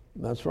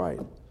 That's right.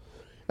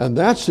 And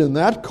that's in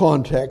that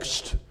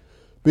context.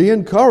 Be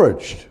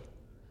encouraged.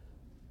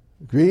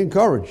 Be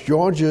encouraged.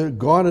 Georgia,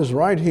 God is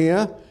right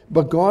here,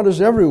 but God is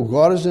everywhere.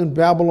 God is in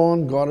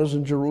Babylon. God is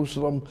in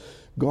Jerusalem.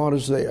 God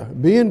is there.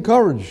 Be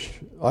encouraged,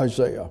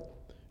 Isaiah.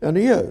 And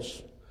he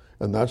is.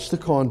 And that's the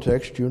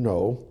context,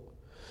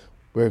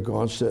 where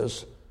God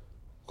says,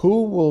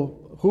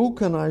 who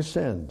can I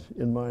send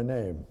in my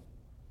name?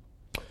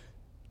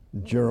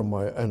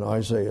 Jeremiah and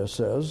Isaiah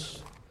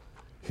says,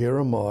 here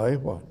am I,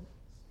 what?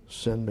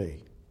 Send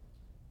me.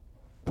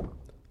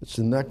 It's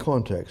in that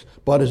context.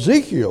 But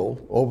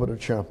Ezekiel, over to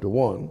chapter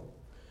 1,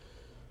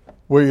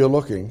 where you're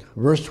looking,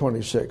 verse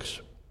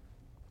 26.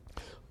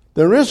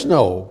 It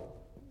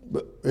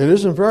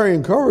isn't very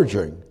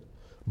encouraging,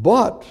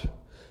 but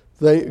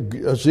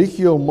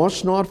Ezekiel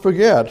must not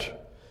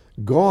forget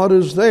God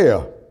is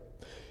there.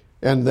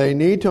 And they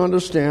need to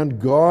understand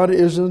God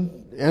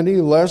isn't any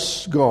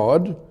less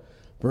God.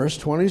 Verse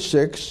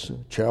 26,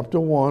 chapter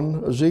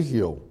 1,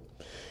 Ezekiel.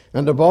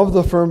 And above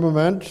the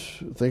firmament,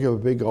 think of a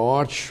big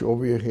arch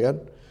over your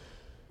head,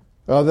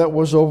 that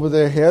was over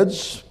their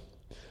heads,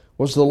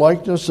 was the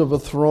likeness of a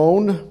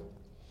throne,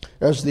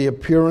 as the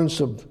appearance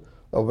of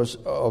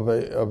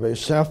a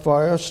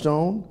sapphire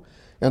stone,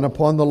 and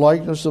upon the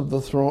likeness of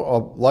the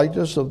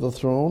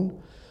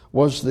throne,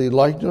 was the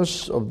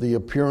likeness of the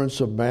appearance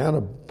of man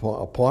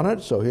upon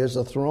it. So here's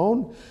a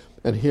throne,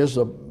 and here's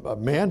a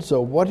man.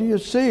 So what are you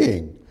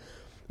seeing,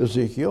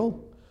 Ezekiel?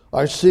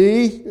 I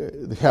see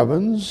the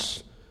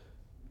heavens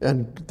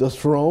and the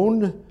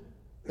throne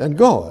and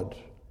God.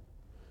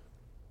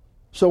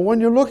 So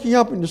when you're looking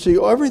up and you see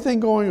everything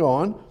going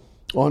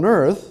on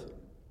earth,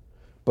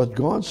 but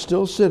God's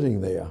still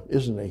sitting there,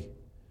 isn't he?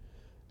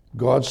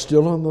 God's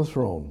still on the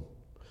throne.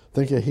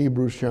 Think of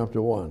Hebrews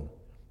chapter 1.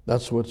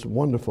 That's what's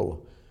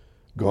wonderful.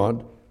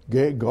 God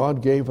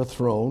gave a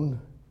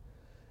throne,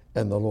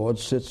 and the Lord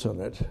sits on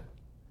it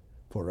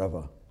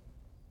forever.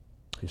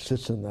 He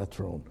sits in that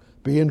throne.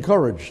 Be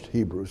encouraged,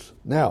 Hebrews.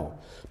 Now,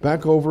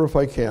 back over if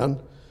I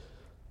can.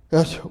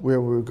 That's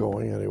where we were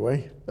going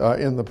anyway,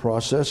 in the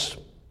process.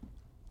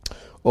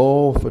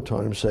 Oh, for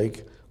time's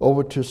sake,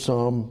 over to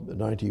Psalm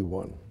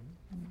 91.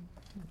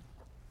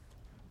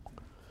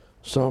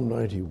 Psalm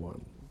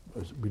 91.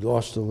 We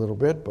lost a little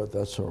bit, but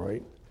that's all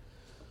right.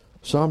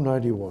 Psalm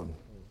 91.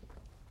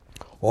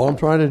 All I'm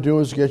trying to do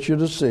is get you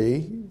to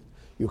see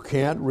you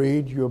can't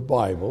read your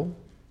Bible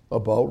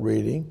about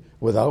reading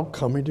without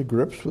coming to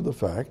grips with the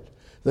fact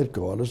that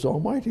God is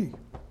almighty.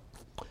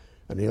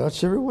 And he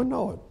lets everyone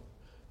know it.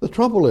 The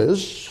trouble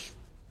is,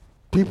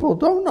 people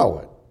don't know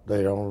it.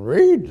 They don't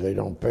read. They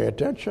don't pay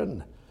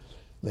attention.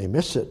 They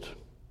miss it.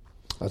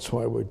 That's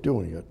why we're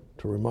doing it,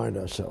 to remind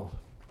ourselves.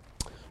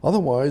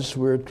 Otherwise,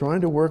 we're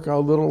trying to work our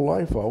little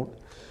life out.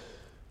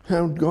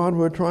 And God,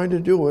 we're trying to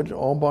do it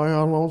all by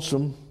our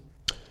lonesome.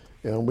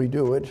 And we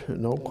do it,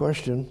 no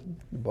question.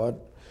 But,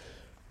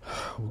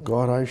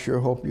 God, I sure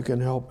hope you can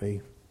help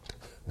me.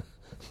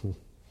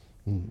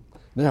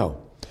 Now,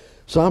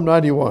 Psalm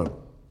 91.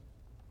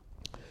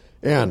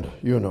 And,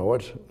 you know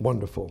it,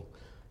 wonderful.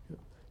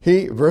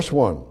 Verse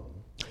 1.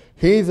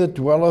 He that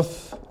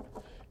dwelleth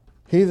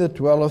in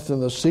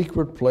the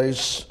secret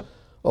place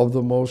of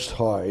the Most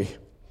High,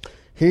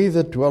 he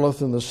that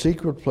dwelleth in the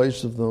secret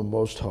place of the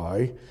Most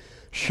High,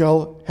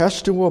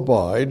 has to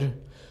abide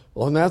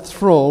on that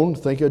throne.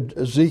 Think of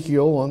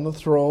Ezekiel on the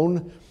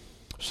throne,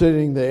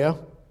 sitting there.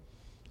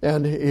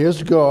 And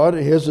here's God,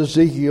 here's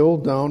Ezekiel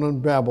down in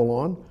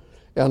Babylon,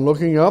 and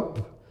looking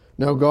up.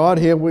 Now God,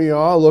 here we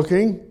are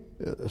looking,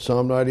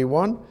 Psalm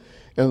 91,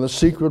 in the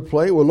secret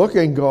place. We're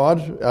looking,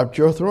 God, at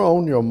your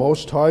throne, your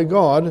Most High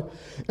God.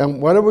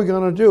 And what are we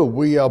going to do?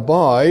 We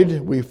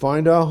abide, we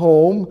find our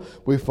home,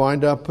 we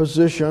find our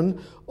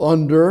position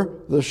under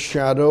the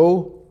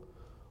shadow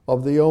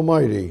of the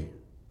Almighty,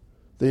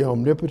 the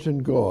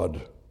omnipotent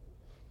God.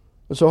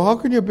 And so how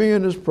can you be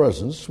in his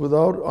presence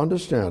without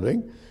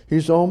understanding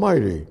he's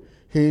almighty,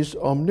 he's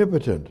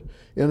omnipotent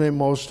in a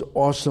most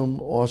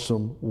awesome,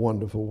 awesome,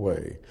 wonderful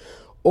way?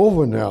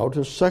 Over now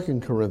to 2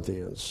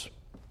 Corinthians.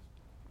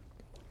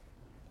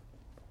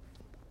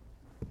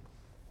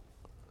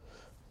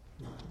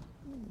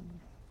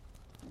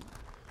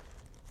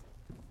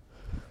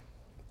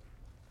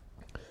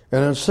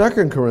 And in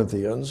 2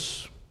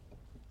 Corinthians,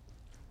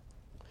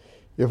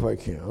 if I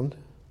can,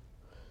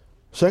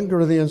 2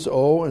 Corinthians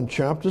in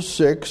chapter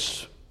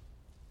 6,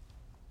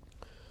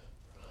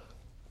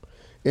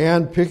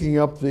 and picking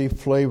up the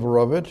flavor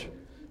of it,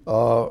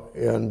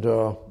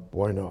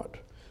 why not?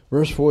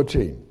 Verse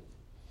 14,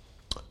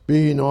 be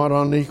ye not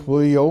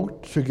unequally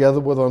yoked together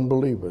with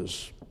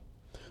unbelievers.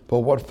 But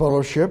what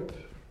fellowship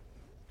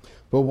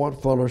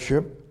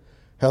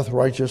hath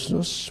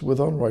righteousness with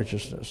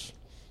unrighteousness?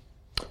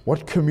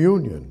 What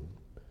communion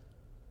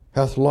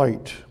hath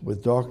light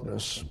with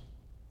darkness?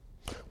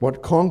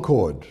 What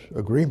concord,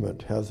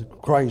 agreement, hath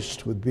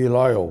Christ with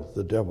Belial,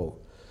 the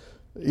devil,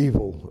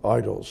 evil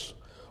idols?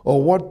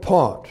 Or what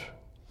part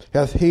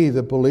hath he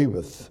that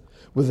believeth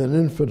with an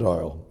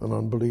infidel, an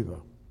unbeliever?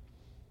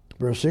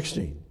 Verse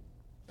 16,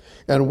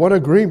 and what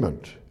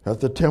agreement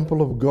hath the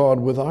temple of God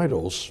with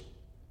idols?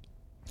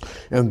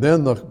 And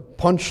then the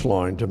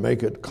punchline to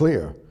make it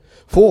clear,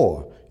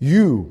 for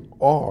you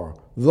are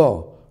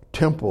the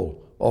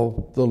temple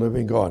of the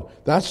living God.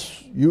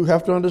 You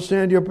have to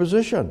understand your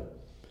position.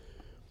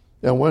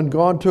 And when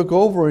God took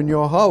over in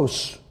your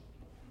house,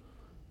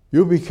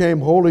 you became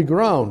holy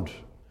ground.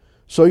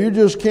 So you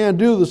just can't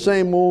do the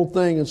same old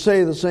thing and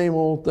say the same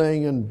old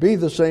thing and be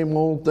the same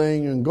old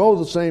thing and go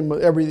the same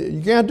everything.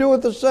 You can't do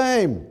it the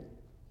same.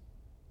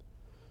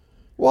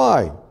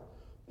 Why?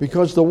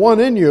 Because the one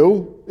in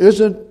you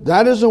isn't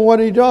what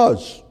he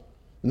does.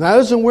 And that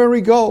isn't where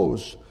he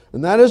goes.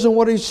 And that isn't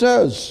what he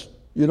says.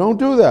 You don't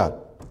do that.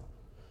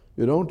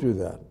 You don't do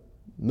that.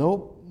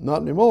 Nope,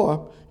 not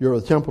anymore. You're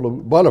a temple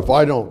of... But if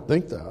I don't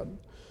think that...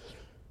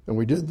 And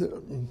we did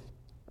that...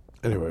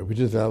 Anyway, we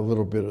did that a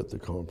little bit at the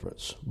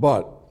conference.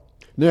 But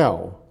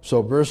now,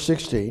 so verse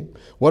 16,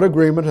 what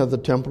agreement hath the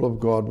temple of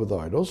God with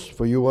idols?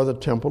 For you are the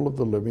temple of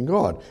the living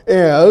God.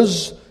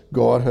 As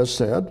God has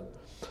said,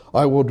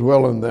 I will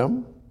dwell in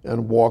them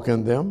and walk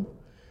in them,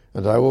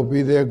 and I will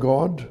be their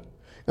God,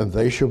 and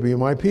they shall be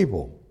my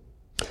people.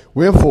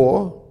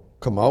 Wherefore,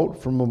 come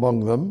out from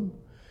among them,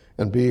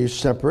 and be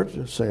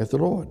separate, saith the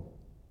Lord.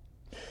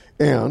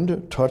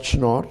 And touch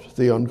not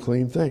the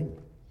unclean thing.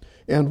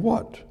 And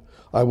what?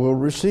 I will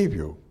receive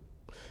you,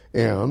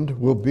 and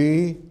will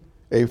be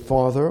a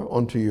father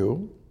unto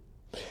you,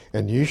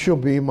 and ye shall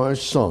be my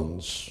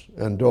sons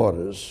and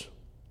daughters,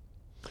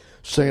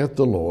 saith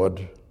the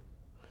Lord,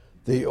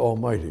 the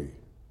Almighty.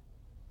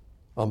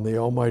 I'm the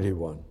Almighty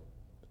One.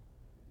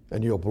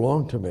 And you'll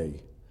belong to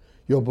me.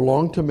 You'll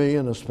belong to me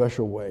in a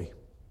special way.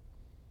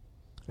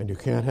 And you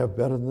can't have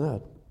better than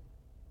that,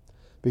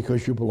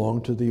 because you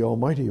belong to the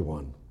Almighty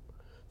One,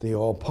 the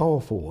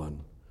all-powerful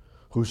One,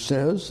 who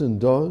says and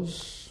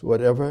does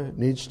whatever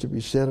needs to be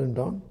said and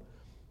done.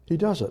 He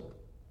does it.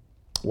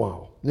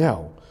 Wow.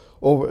 Now,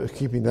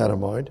 keeping that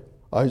in mind,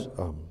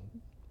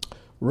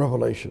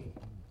 Revelation.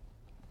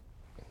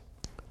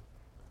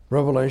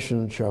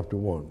 Revelation chapter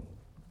 1.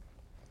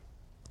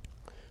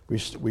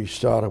 We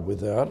started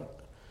with that,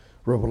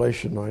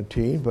 Revelation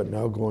 19, but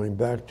now going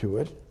back to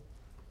it.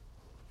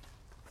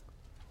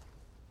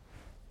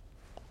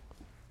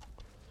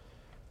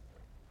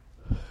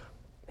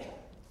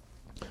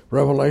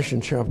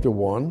 Revelation chapter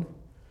 1.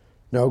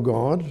 Now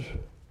God,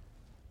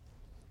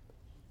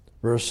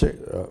 verse 8.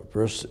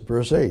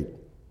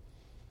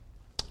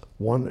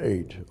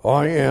 1:8.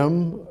 I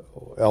am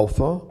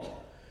Alpha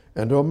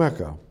and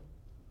Omega,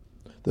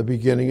 the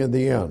beginning and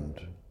the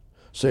end,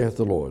 saith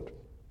the Lord,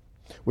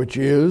 which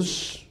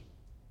is,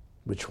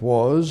 which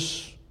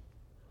was,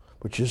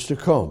 which is to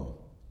come,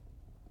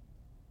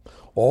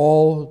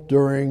 all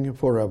during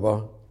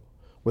forever,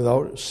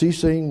 without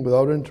ceasing,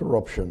 without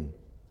interruption.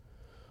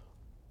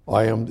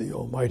 I am the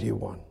Almighty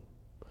One.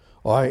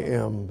 I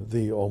am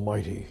the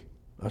Almighty.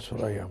 That's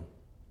what I am.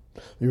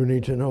 You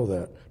need to know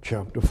that.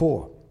 Chapter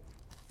 4.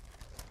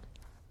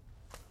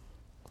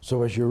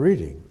 So as you're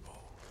reading,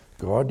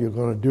 God, you're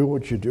going to do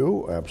what you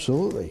do?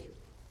 Absolutely.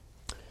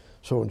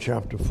 So in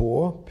chapter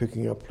 4,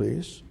 picking up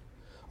please,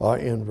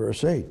 in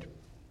verse 8.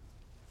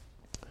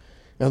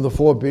 And the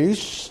four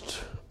beasts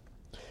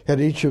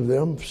had each of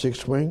them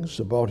 6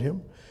 wings about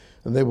him,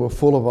 and they were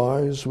full of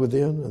eyes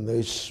within, and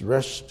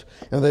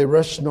they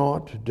rest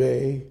not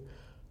day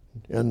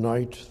and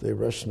night, they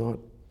rest not,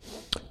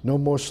 no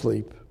more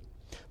sleep.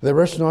 They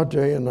rest not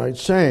day and night,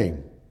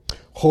 saying,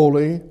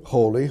 Holy,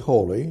 holy,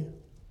 holy,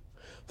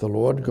 the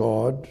Lord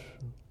God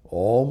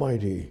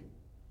Almighty,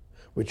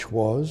 which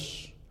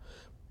was,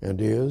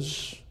 and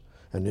is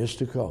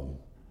to come.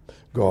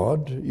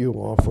 God,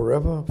 you are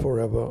forever,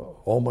 forever,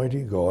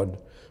 Almighty God,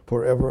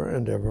 forever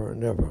and ever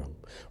and ever.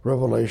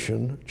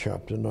 Revelation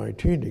chapter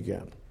 19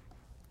 again.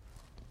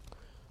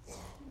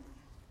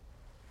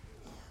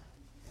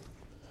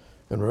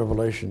 In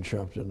Revelation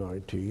chapter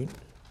 19,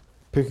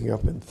 picking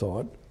up in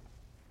thought.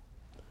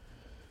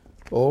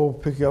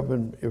 Picking up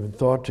in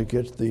thought to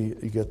get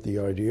the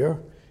idea.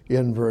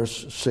 In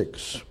verse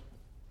 6.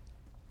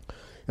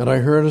 And I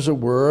heard, as it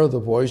were, the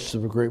voice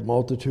of a great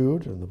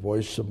multitude, and the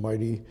voice of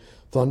mighty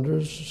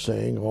thunders,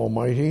 saying,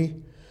 Almighty,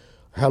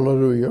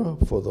 hallelujah,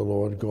 for the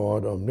Lord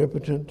God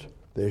omnipotent.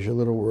 There's your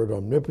little word,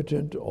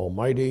 omnipotent,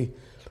 almighty,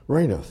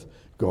 reigneth.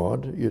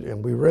 God,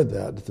 and we read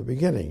that at the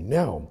beginning.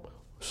 Now,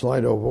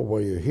 slide over while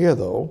you're here,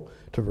 though,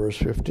 to verse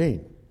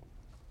 15.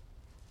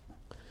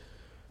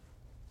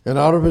 And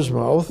out of his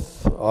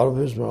mouth,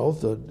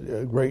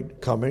 the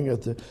great coming,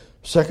 at the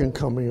second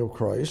coming of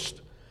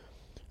Christ,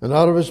 and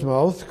out of his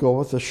mouth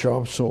goeth a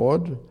sharp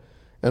sword,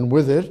 and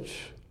with it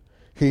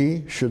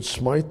he should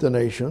smite the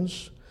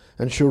nations,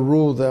 and shall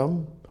rule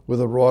them with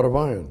a rod of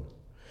iron.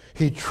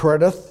 He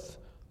treadeth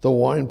the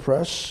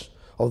winepress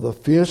of the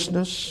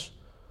fierceness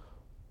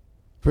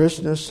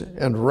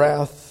and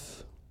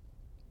wrath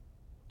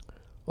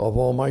of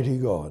Almighty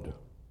God.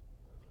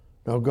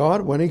 Now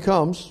God, when he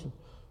comes,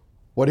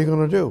 what are you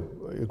going to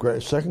do?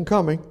 Second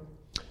coming,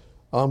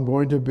 I'm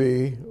going to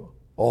be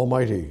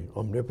almighty,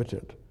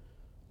 omnipotent.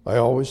 I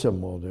always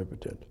am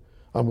omnipotent.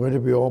 I'm going to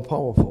be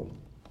all-powerful.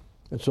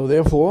 And so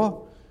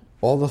therefore,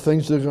 all the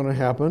things that are going to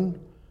happen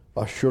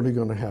are surely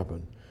going to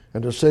happen.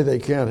 And to say they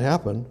can't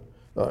happen,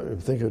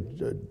 think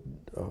of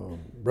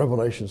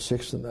Revelation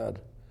 6 and that.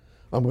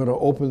 I'm going to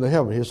open the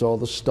heaven. Here's all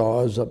the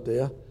stars up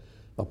there,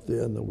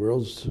 and the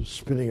world's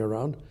spinning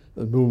around,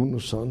 the moon,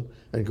 the sun,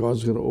 and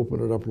God's going to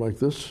open it up like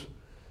this,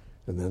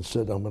 and then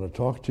said, I'm going to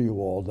talk to you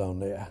all down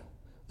there.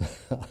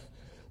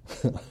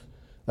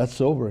 That's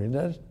sobering,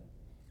 isn't it?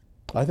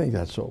 I think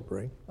that's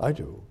sobering. I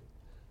do.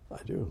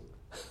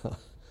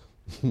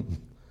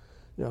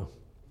 Yeah.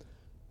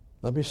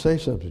 Let me say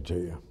something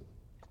to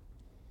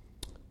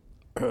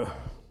you.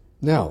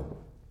 Now,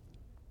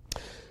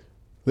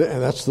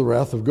 and that's the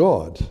wrath of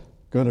God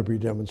going to be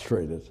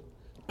demonstrated.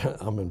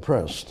 I'm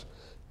impressed.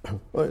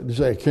 You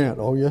say, it can't.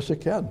 Oh, yes,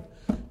 it can.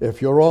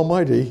 If you're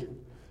almighty,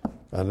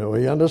 and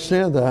we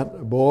understand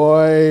that,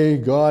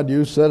 boy, God,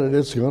 you said it,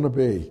 it's going to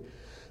be.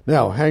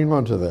 Now, hang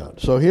on to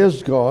that. So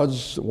here's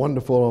God's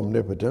wonderful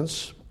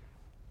omnipotence.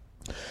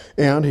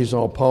 And he's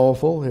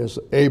all-powerful. He's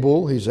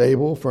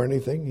able for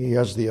anything. He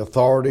has the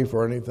authority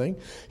for anything.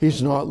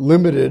 He's not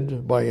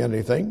limited by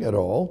anything at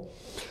all.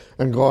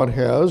 And God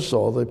has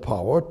all the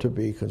power to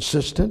be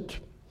consistent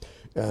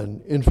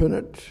and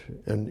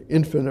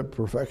infinite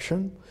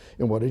perfection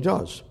in what he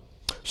does.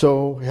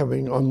 So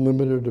having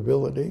unlimited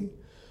ability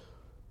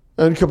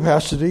and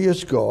capacity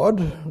is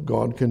God.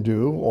 God can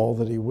do all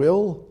that he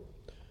will.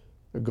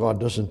 God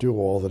doesn't do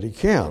all that he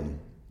can.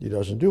 He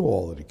doesn't do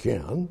all that he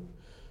can.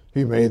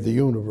 He made the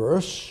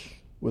universe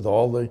with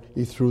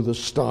he threw the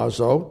stars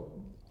out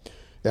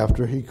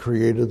after he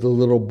created the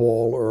little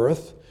ball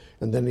Earth,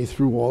 and then he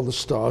threw all the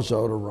stars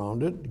out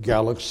around it,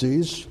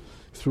 galaxies,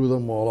 threw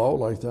them all out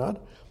like that.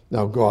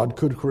 Now God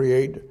could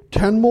create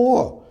 10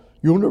 more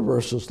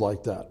universes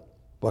like that,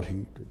 but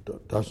he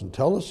doesn't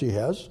tell us he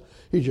has.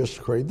 He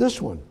just created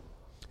this one.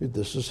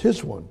 This is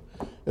his one.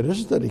 It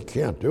isn't that he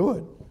can't do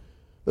it.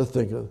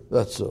 Think of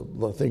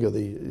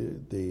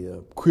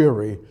the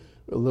query,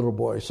 a little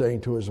boy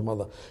saying to his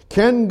mother,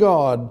 can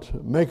God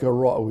make a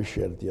rock? We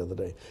shared it the other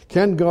day.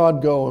 Can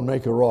God go and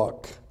make a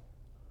rock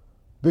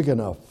big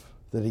enough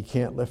that he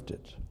can't lift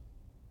it?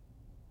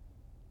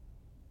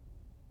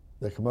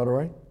 That come out all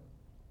right?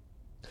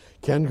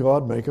 Can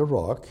God make a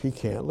rock he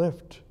can't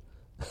lift?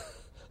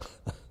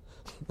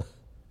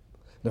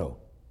 No.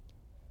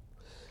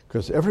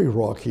 Because every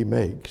rock he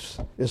makes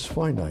is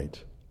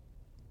finite,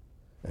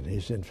 and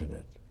he's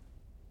infinite.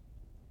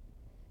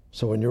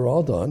 So when you're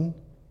all done,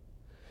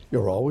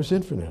 you're always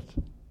infinite.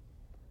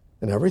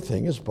 And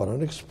everything is but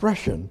an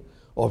expression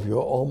of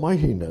your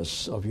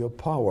almightiness, of your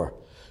power.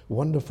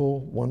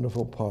 Wonderful,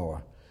 wonderful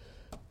power.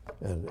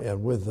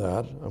 And with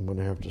that, I'm going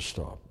to have to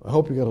stop. I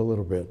hope you got a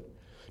little bit.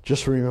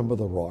 Just remember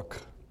the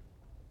rock.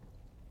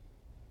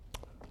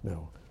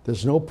 Now,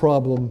 there's no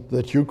problem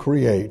that you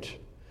create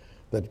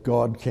that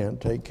God can't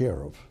take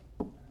care of.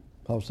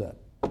 How's that?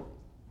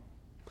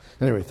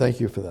 Anyway, thank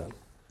you for that.